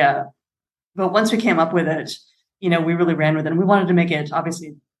idea, but once we came up with it, we really ran with it, and we wanted to make it obviously,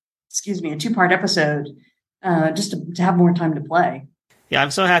 a 2-part episode, just to have more time to play. Yeah,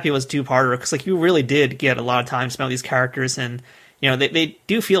 I'm so happy it was 2-parter, because like you really did get a lot of time spent with these characters, and they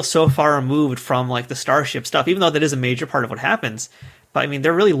do feel so far removed from like the Starship stuff, even though that is a major part of what happens. But I mean,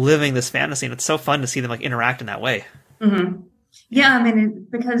 they're really living this fantasy, and it's so fun to see them like interact in that way. Mm-hmm. Yeah, I mean,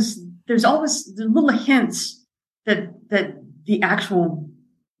 because there's always the little hints that the actual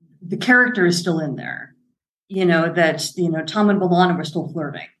the character is still in there. That Tom and B'Elanna were still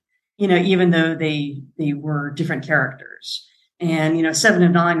flirting. Even though they were different characters. And Seven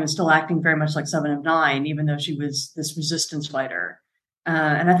of Nine was still acting very much like Seven of Nine, even though she was this resistance fighter.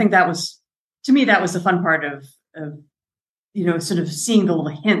 And I think that was, to me, that was the fun part of sort of seeing the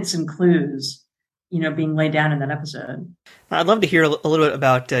little hints and clues, being laid down in that episode. I'd love to hear a little bit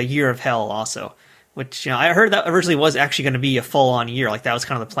about Year of Hell also, which, I heard that originally was actually going to be a full-on year. Like, that was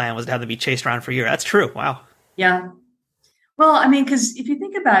kind of the plan, was to have them be chased around for a year. That's true. Wow. Yeah. Well, I mean, because if you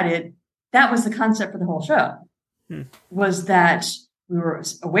think about it, that was the concept for the whole show, was that we were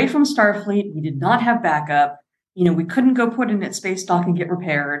away from Starfleet. We did not have backup. We couldn't go put in at space dock and get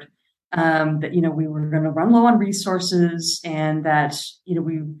repaired. That, we were going to run low on resources, and that, we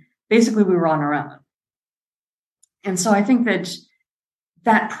were on our own. And so I think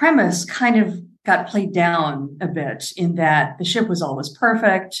that premise kind of got played down a bit, in that the ship was always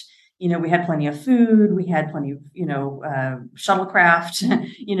perfect. We had plenty of food. We had plenty of, shuttlecraft,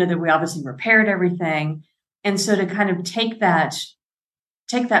 that we obviously repaired everything. And so to kind of take that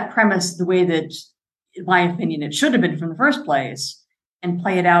premise the way that, in my opinion, it should have been from the first place, and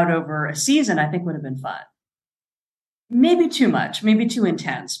play it out over a season, I think would have been fun. Maybe too much, maybe too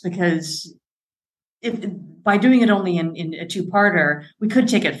intense, because by doing it only in a two-parter, we could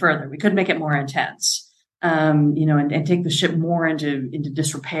take it further. We could make it more intense. And take the ship more into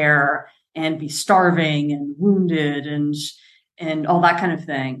disrepair, and be starving and wounded and all that kind of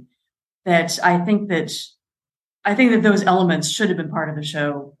thing. That I think that those elements should have been part of the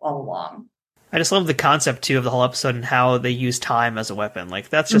show all along. I just love the concept too of the whole episode and how they use time as a weapon. Like,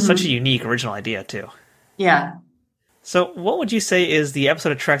 that's just such a unique original idea too. Yeah. So what would you say is the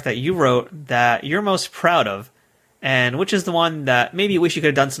episode of Trek that you wrote that you're most proud of, and which is the one that maybe you wish you could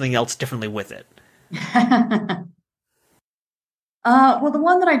have done something else differently with it? Well, the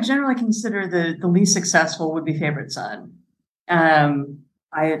one that I generally consider the least successful would be Favorite Son. I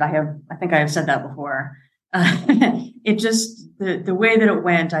think I have said that before. It just, the way that it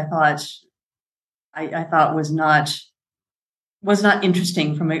went, I thought was not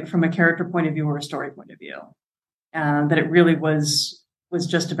interesting from a character point of view or a story point of view. That it really was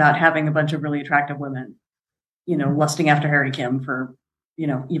just about having a bunch of really attractive women, lusting after Harry Kim for,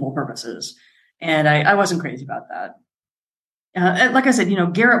 evil purposes. And I wasn't crazy about that. Like I said,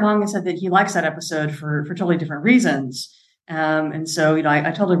 Garrett Wang has said that he likes that episode for totally different reasons. And so,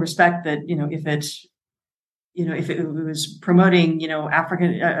 I totally respect that, if it was promoting,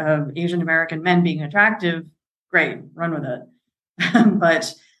 African, Asian American men being attractive, great, run with it.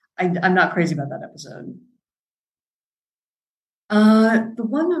 But I'm not crazy about that episode. The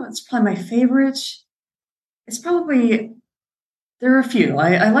one that's probably my favorite, it's probably, there are a few.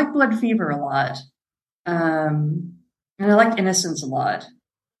 I like Blood Fever a lot. And I liked Innocence a lot.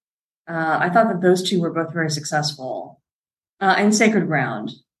 I thought that those two were both very successful. And Sacred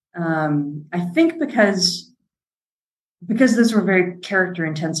Ground. I think because those were very character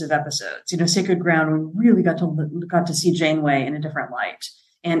intensive episodes. Sacred Ground, we really got to see Janeway in a different light.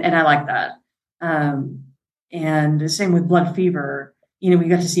 And I like that. And the same with Blood Fever. We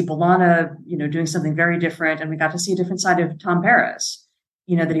got to see B'Elanna, doing something very different, and we got to see a different side of Tom Paris.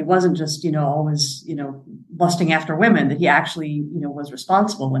 That he wasn't just, always, lusting after women, that he actually, was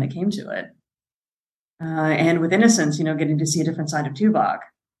responsible when it came to it. And with Innocence, getting to see a different side of Tuvok.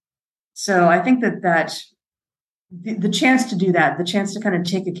 So I think that the chance to do that, the chance to kind of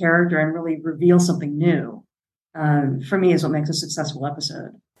take a character and really reveal something new, for me is what makes a successful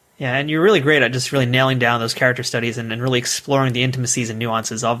episode. Yeah, and you're really great at just really nailing down those character studies and really exploring the intimacies and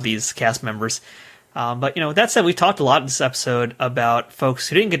nuances of these cast members. But, with that said, we talked a lot in this episode about folks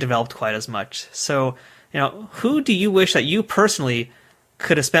who didn't get developed quite as much. So, who do you wish that you personally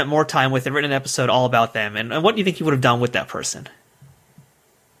could have spent more time with and written an episode all about them? And what do you think you would have done with that person?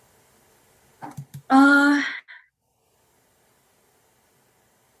 Well,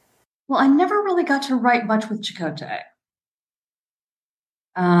 I never really got to write much with Chakotay.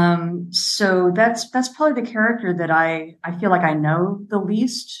 So that's probably the character that I feel like I know the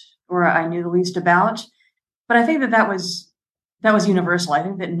least, or I knew the least about. But I think that was universal. I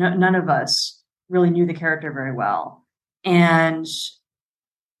think that none of us really knew the character very well. And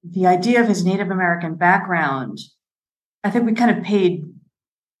the idea of his Native American background, I think we kind of paid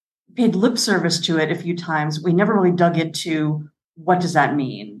lip service to it a few times. We never really dug into what does that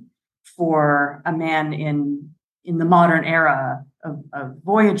mean for a man in the modern era of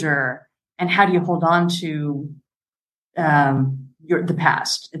Voyager, and how do you hold on to the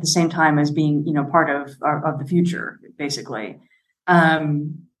past at the same time as being, part of the future, basically.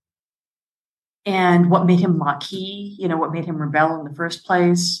 And what made him Maquis, what made him rebel in the first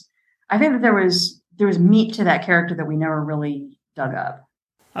place. I think that there was meat to that character that we never really dug up.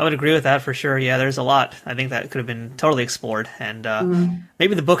 I would agree with that for sure. Yeah, there's a lot. I think that could have been totally explored. And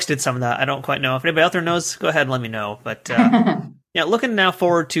maybe the books did some of that. I don't quite know. If anybody out there knows, go ahead and let me know. But yeah, looking now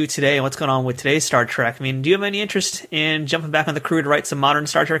forward to today and what's going on with today's Star Trek, I mean, do you have any interest in jumping back on the crew to write some modern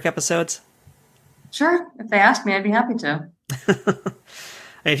Star Trek episodes? Sure. If they ask me, I'd be happy to.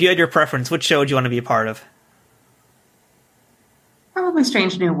 If you had your preference, which show would you want to be a part of? Probably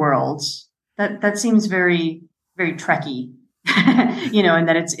Strange New Worlds. That seems very, very Trekky. And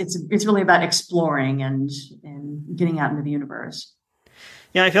that it's really about exploring and getting out into the universe.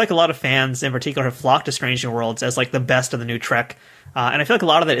 Yeah, I feel like a lot of fans in particular have flocked to Strange New Worlds as like the best of the new Trek. And I feel like a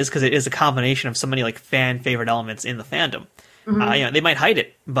lot of that is because it is a combination of so many like fan favorite elements in the fandom. Mm-hmm. They might hide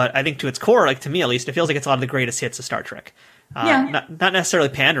it, but I think to its core, like to me at least, it feels like it's a lot of the greatest hits of Star Trek. Not necessarily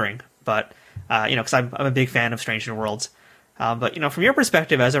pandering, but because I'm a big fan of Strange New Worlds. But from your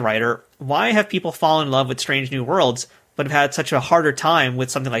perspective as a writer, why have people fallen in love with Strange New Worlds but have had such a harder time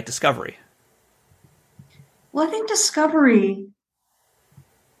with something like Discovery? Well, I think Discovery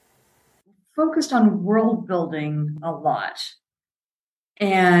focused on world building a lot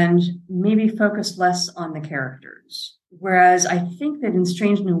and maybe focused less on the characters. Whereas I think that in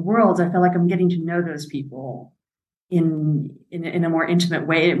Strange New Worlds, I feel like I'm getting to know those people in a more intimate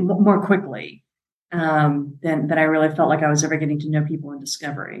way, more quickly than I really felt like I was ever getting to know people in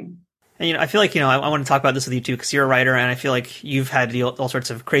Discovery. And, I feel like, I want to talk about this with you too, because you're a writer, and I feel like you've had all sorts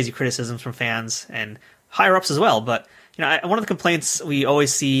of crazy criticisms from fans and higher ups as well. But, one of the complaints we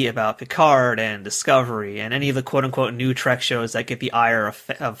always see about Picard and Discovery and any of the quote unquote new Trek shows that get the ire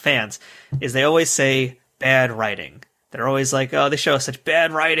of fans is they always say bad writing. They're always like, oh, they show us such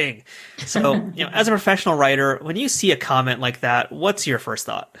bad writing. So, as a professional writer, when you see a comment like that, what's your first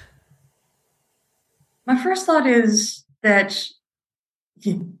thought? My first thought is that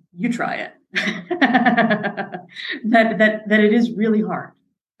you try it. that it is really hard.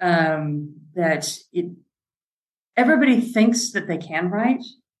 Everybody thinks that they can write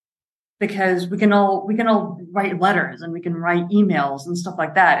because we can all write letters and we can write emails and stuff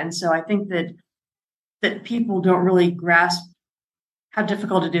like that. And so I think that people don't really grasp how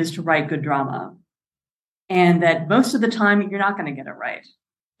difficult it is to write good drama, and that most of the time you're not going to get it right.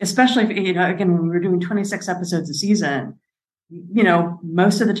 Especially if, again, when we're doing 26 episodes a season,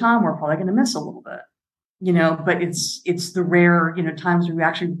 most of the time we're probably going to miss a little bit, but it's the rare, times where we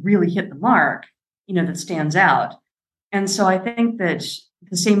actually really hit the mark, that stands out. And so I think that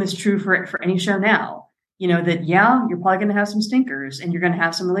the same is true for any show now, that, you're probably going to have some stinkers and you're going to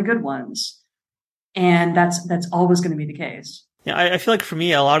have some really good ones. And that's always going to be the case. Yeah, I feel like for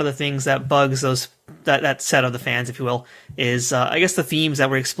me, a lot of the things that bugs that set of the fans, if you will, is I guess the themes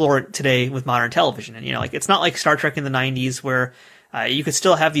that we explore today with modern television. And it's not like Star Trek in the 90s where you could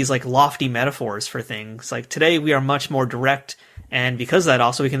still have these like lofty metaphors for things. Like today, we are much more direct, and because of that,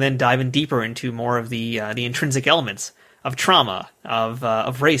 also we can then dive in deeper into more of the intrinsic elements of trauma,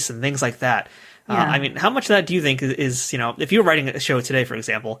 of race, and things like that. Yeah. How much of that do you think is if you were writing a show today, for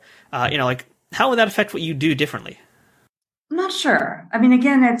example, how would that affect what you do differently? I'm not sure.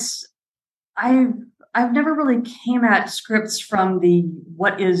 Again, I've never really came at scripts from the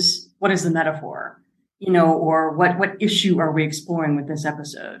what is the metaphor, or what issue are we exploring with this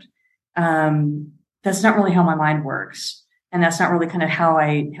episode. That's not really how my mind works, and that's not really kind of how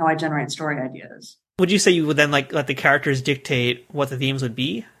I generate story ideas. Would you say you would then let the characters dictate what the themes would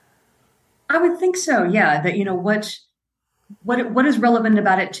be? I would think so. Yeah. That what is relevant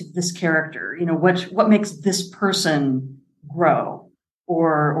about it to this character? What makes this person grow,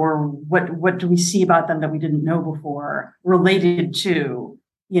 or what do we see about them that we didn't know before, related to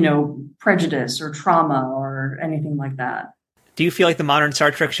prejudice or trauma or anything like that. Do you feel like the modern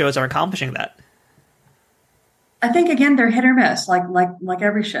Star Trek shows are accomplishing that? I think again they're hit or miss, like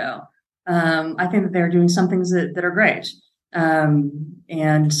every show. I think that they're doing some things that are great,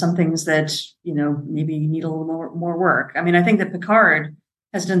 and some things that maybe need a little more work. I think that Picard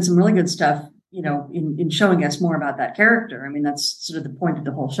has done some really good stuff, in showing us more about that character. That's sort of the point of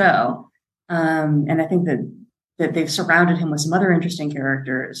the whole show. And I think that they've surrounded him with some other interesting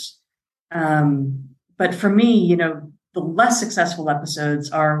characters. But for me, the less successful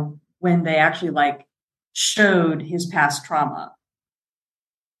episodes are when they actually showed his past trauma.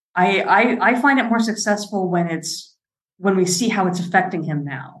 I find it more successful when we see how it's affecting him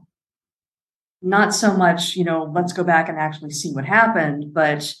now. Not so much, let's go back and actually see what happened,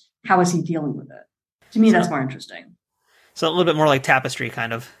 but how is he dealing with it? To me, that's more interesting. So a little bit more like Tapestry,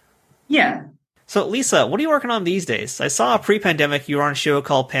 kind of. Yeah. So, Lisa, what are you working on these days? I saw pre-pandemic you were on a show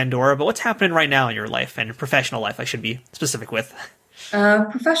called Pandora, but what's happening right now in your life and professional life, I should be specific with?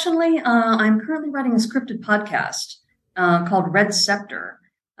 Professionally, I'm currently writing a scripted podcast called Red Scepter.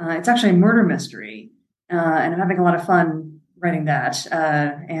 It's actually a murder mystery, and I'm having a lot of fun writing that.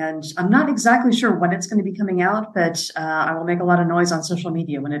 And I'm not exactly sure when it's going to be coming out, but I will make a lot of noise on social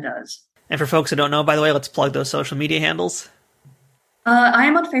media when it does. And for folks who don't know, by the way, let's plug those social media handles. I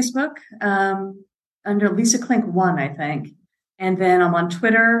am on Facebook under Lisa Klink 1, I think. And then I'm on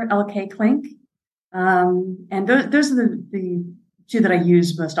Twitter, LK Klink. And those are the two that I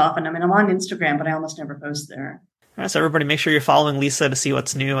use most often. I mean, I'm on Instagram, but I almost never post there. All right, so everybody make sure you're following Lisa to see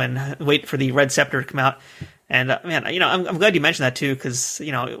what's new and wait for the Red Scepter to come out. And man, I'm glad you mentioned that too, because,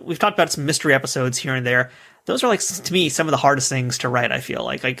 we've talked about some mystery episodes here and there. Those are, like, to me, some of the hardest things to write, I feel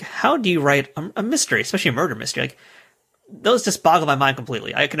like. Like, how do you write a mystery, especially a murder mystery? Like, those just boggle my mind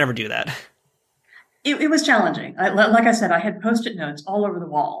completely. I could never do that. It was challenging. Like I said, I had Post-it notes all over the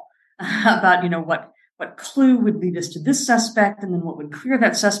wall about, what clue would lead us to this suspect, and then what would clear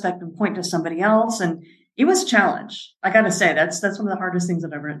that suspect and point to somebody else. And it was a challenge. I got to say, that's one of the hardest things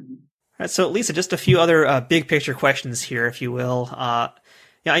that I've written. All right, so Lisa, just a few other big picture questions here, if you will.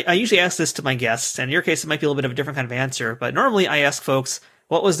 I usually ask this to my guests, and in your case, it might be a little bit of a different kind of answer, but normally I ask folks,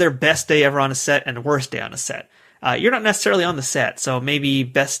 what was their best day ever on a set and worst day on a set? You're not necessarily on the set, so maybe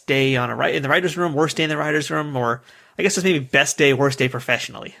best day in the writer's room, worst day in the writer's room, or I guess it's maybe best day, worst day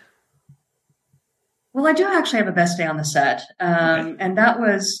professionally. Well, I do actually have a best day on the set, Okay. and that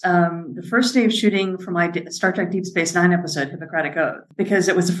was the first day of shooting for my Star Trek Deep Space Nine episode, Hippocratic Oath, because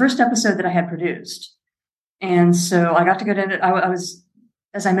it was the first episode that I had produced. And so I got to go to it. I was,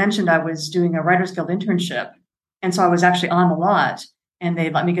 as I mentioned, I was doing a Writers Guild internship, and so I was actually on the lot, and they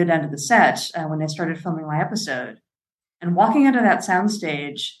let me go down to the set when they started filming my episode. And walking out of that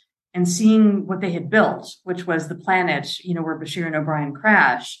soundstage and seeing what they had built, which was the planet, where Bashir and O'Brien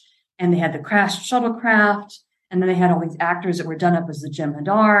crash, and they had the crashed shuttlecraft, and then they had all these actors that were done up as the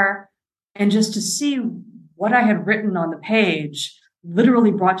Jem'Hadar, and just to see what I had written on the page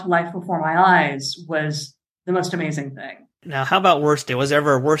literally brought to life before my eyes was the most amazing thing. Now, how about worst day? Was there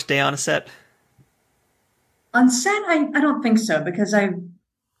ever a worst day on a set? On set, I don't think so, because I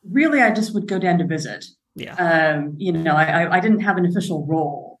just would go down to visit. Yeah. I didn't have an official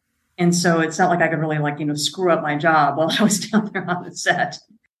role. And so it's not like I could really screw up my job while I was down there on the set.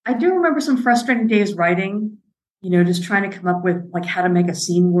 I do remember some frustrating days writing, just trying to come up with how to make a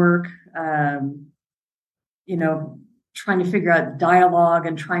scene work, trying to figure out dialogue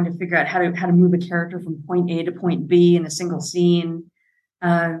and trying to figure out how to move a character from point A to point B in a single scene.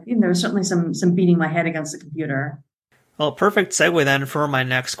 There was certainly some beating my head against the computer. Well, perfect segue then for my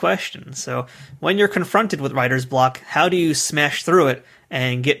next question. So when you're confronted with writer's block, how do you smash through it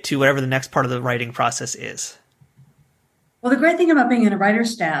and get to whatever the next part of the writing process is? Well, the great thing about being in a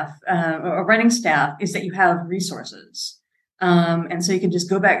writer's staff, or writing staff, is that you have resources. And so you can just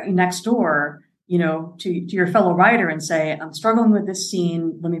go back next door, to your fellow writer and say, I'm struggling with this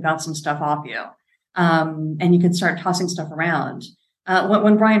scene. Let me bounce some stuff off you. And you can start tossing stuff around.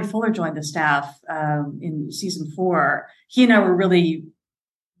 When Brian Fuller joined the staff in season 4, he and I were really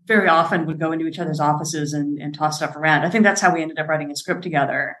very often would go into each other's offices and toss stuff around. I think that's how we ended up writing a script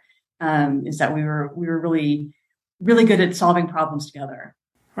together, is that we were really, really good at solving problems together.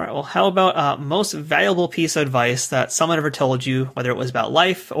 All right. Well, how about most valuable piece of advice that someone ever told you, whether it was about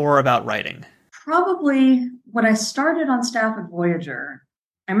life or about writing? Probably when I started on staff at Voyager,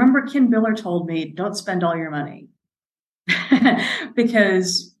 I remember Ken Biller told me, don't spend all your money.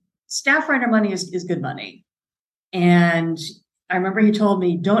 Because staff writer money is good money. And I remember he told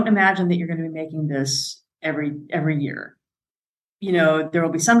me, don't imagine that you're going to be making this every year. There will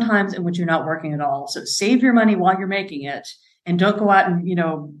be some times in which you're not working at all. So save your money while you're making it, and don't go out and,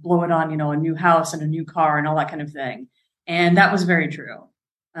 blow it on, a new house and a new car and all that kind of thing. And that was very true.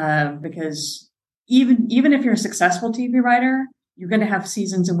 Because even if you're a successful TV writer, you're going to have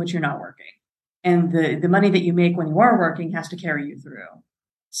seasons in which you're not working. And the money that you make when you are working has to carry you through.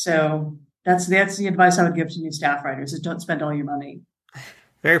 So that's the advice I would give to new staff writers, is don't spend all your money.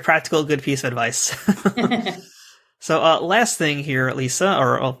 Very practical, good piece of advice. So last thing here, Lisa,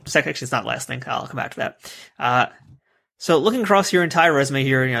 actually it's not last thing, I'll come back to that. So looking across your entire resume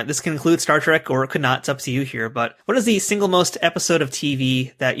here, this can include Star Trek or it could not, it's up to you here, but what is the single most episode of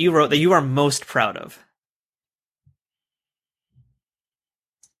TV that you wrote that you are most proud of?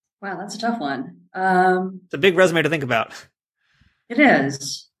 Wow, that's a tough one. It's a big resume to think about. It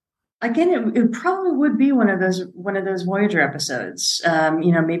is. Again, it probably would be one of those Voyager episodes.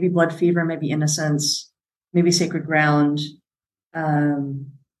 Maybe Blood Fever, maybe Innocence, maybe Sacred Ground. And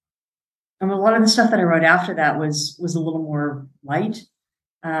a lot of the stuff that I wrote after that was a little more light.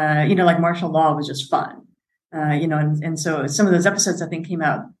 Like Martial Law was just fun. and so some of those episodes I think came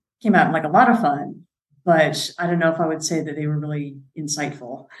out like a lot of fun, but I don't know if I would say that they were really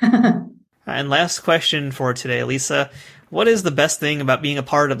insightful. And last question for today, Lisa, what is the best thing about being a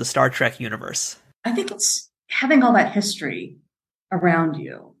part of the Star Trek universe? I think it's having all that history around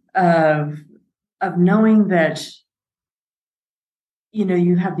you of knowing that,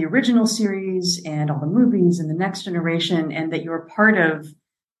 you have the original series and all the movies and the Next Generation, and that you're part of,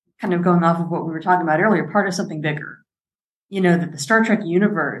 kind of going off of what we were talking about earlier, part of something bigger. That the Star Trek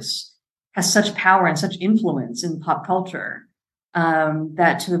universe has such power and such influence in pop culture,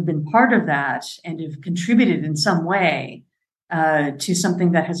 that to have been part of that and have contributed in some way to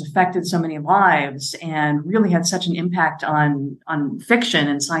something that has affected so many lives and really had such an impact on fiction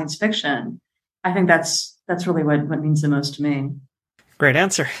and science fiction, I think that's really what means the most to me. Great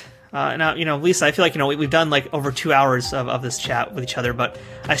answer. Now, Lisa, I feel like, we've done like over 2 hours of this chat with each other, but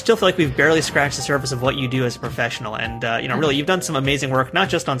I still feel like we've barely scratched the surface of what you do as a professional. And, really, you've done some amazing work, not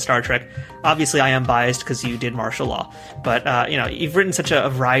just on Star Trek. Obviously, I am biased because you did martial law, but, you've written such a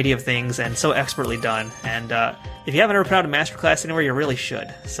variety of things and so expertly done. And, if you haven't ever put out a masterclass anywhere, you really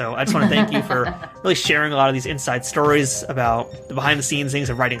should. So I just want to thank you for really sharing a lot of these inside stories about the behind the scenes things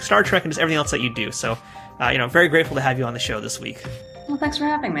of writing Star Trek and just everything else that you do. So, very grateful to have you on the show this week. Well, thanks for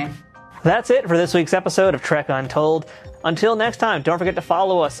having me. That's it for this week's episode of Trek Untold. Until next time, don't forget to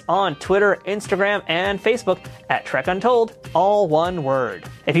follow us on Twitter, Instagram, and Facebook at Trek Untold, all one word.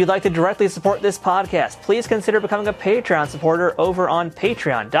 If you'd like to directly support this podcast, please consider becoming a Patreon supporter over on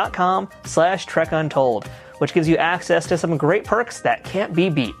patreon.com/TrekUntold, which gives you access to some great perks that can't be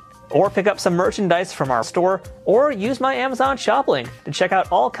beat. Or pick up some merchandise from our store, or use my Amazon shop link to check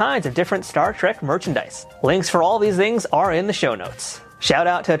out all kinds of different Star Trek merchandise. Links for all these things are in the show notes. Shout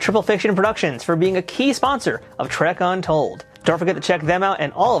out to Triple Fiction Productions for being a key sponsor of Trek Untold. Don't forget to check them out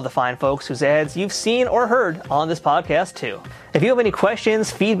and all of the fine folks whose ads you've seen or heard on this podcast too. If you have any questions,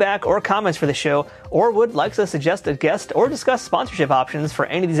 feedback, or comments for the show, or would like to suggest a guest or discuss sponsorship options for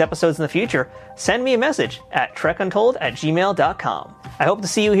any of these episodes in the future, send me a message at trekuntold@gmail.com. I hope to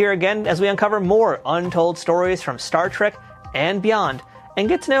see you here again as we uncover more untold stories from Star Trek and beyond, and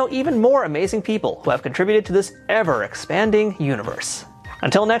get to know even more amazing people who have contributed to this ever-expanding universe.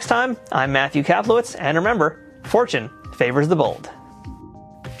 Until next time, I'm Matthew Kaplowitz, and remember, fortune favors the bold.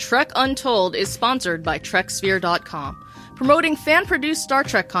 Trek Untold is sponsored by TrekSphere.com, promoting fan-produced Star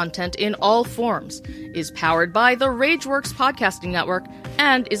Trek content in all forms, is powered by the RageWorks podcasting network,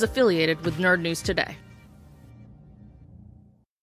 and is affiliated with Nerd News Today.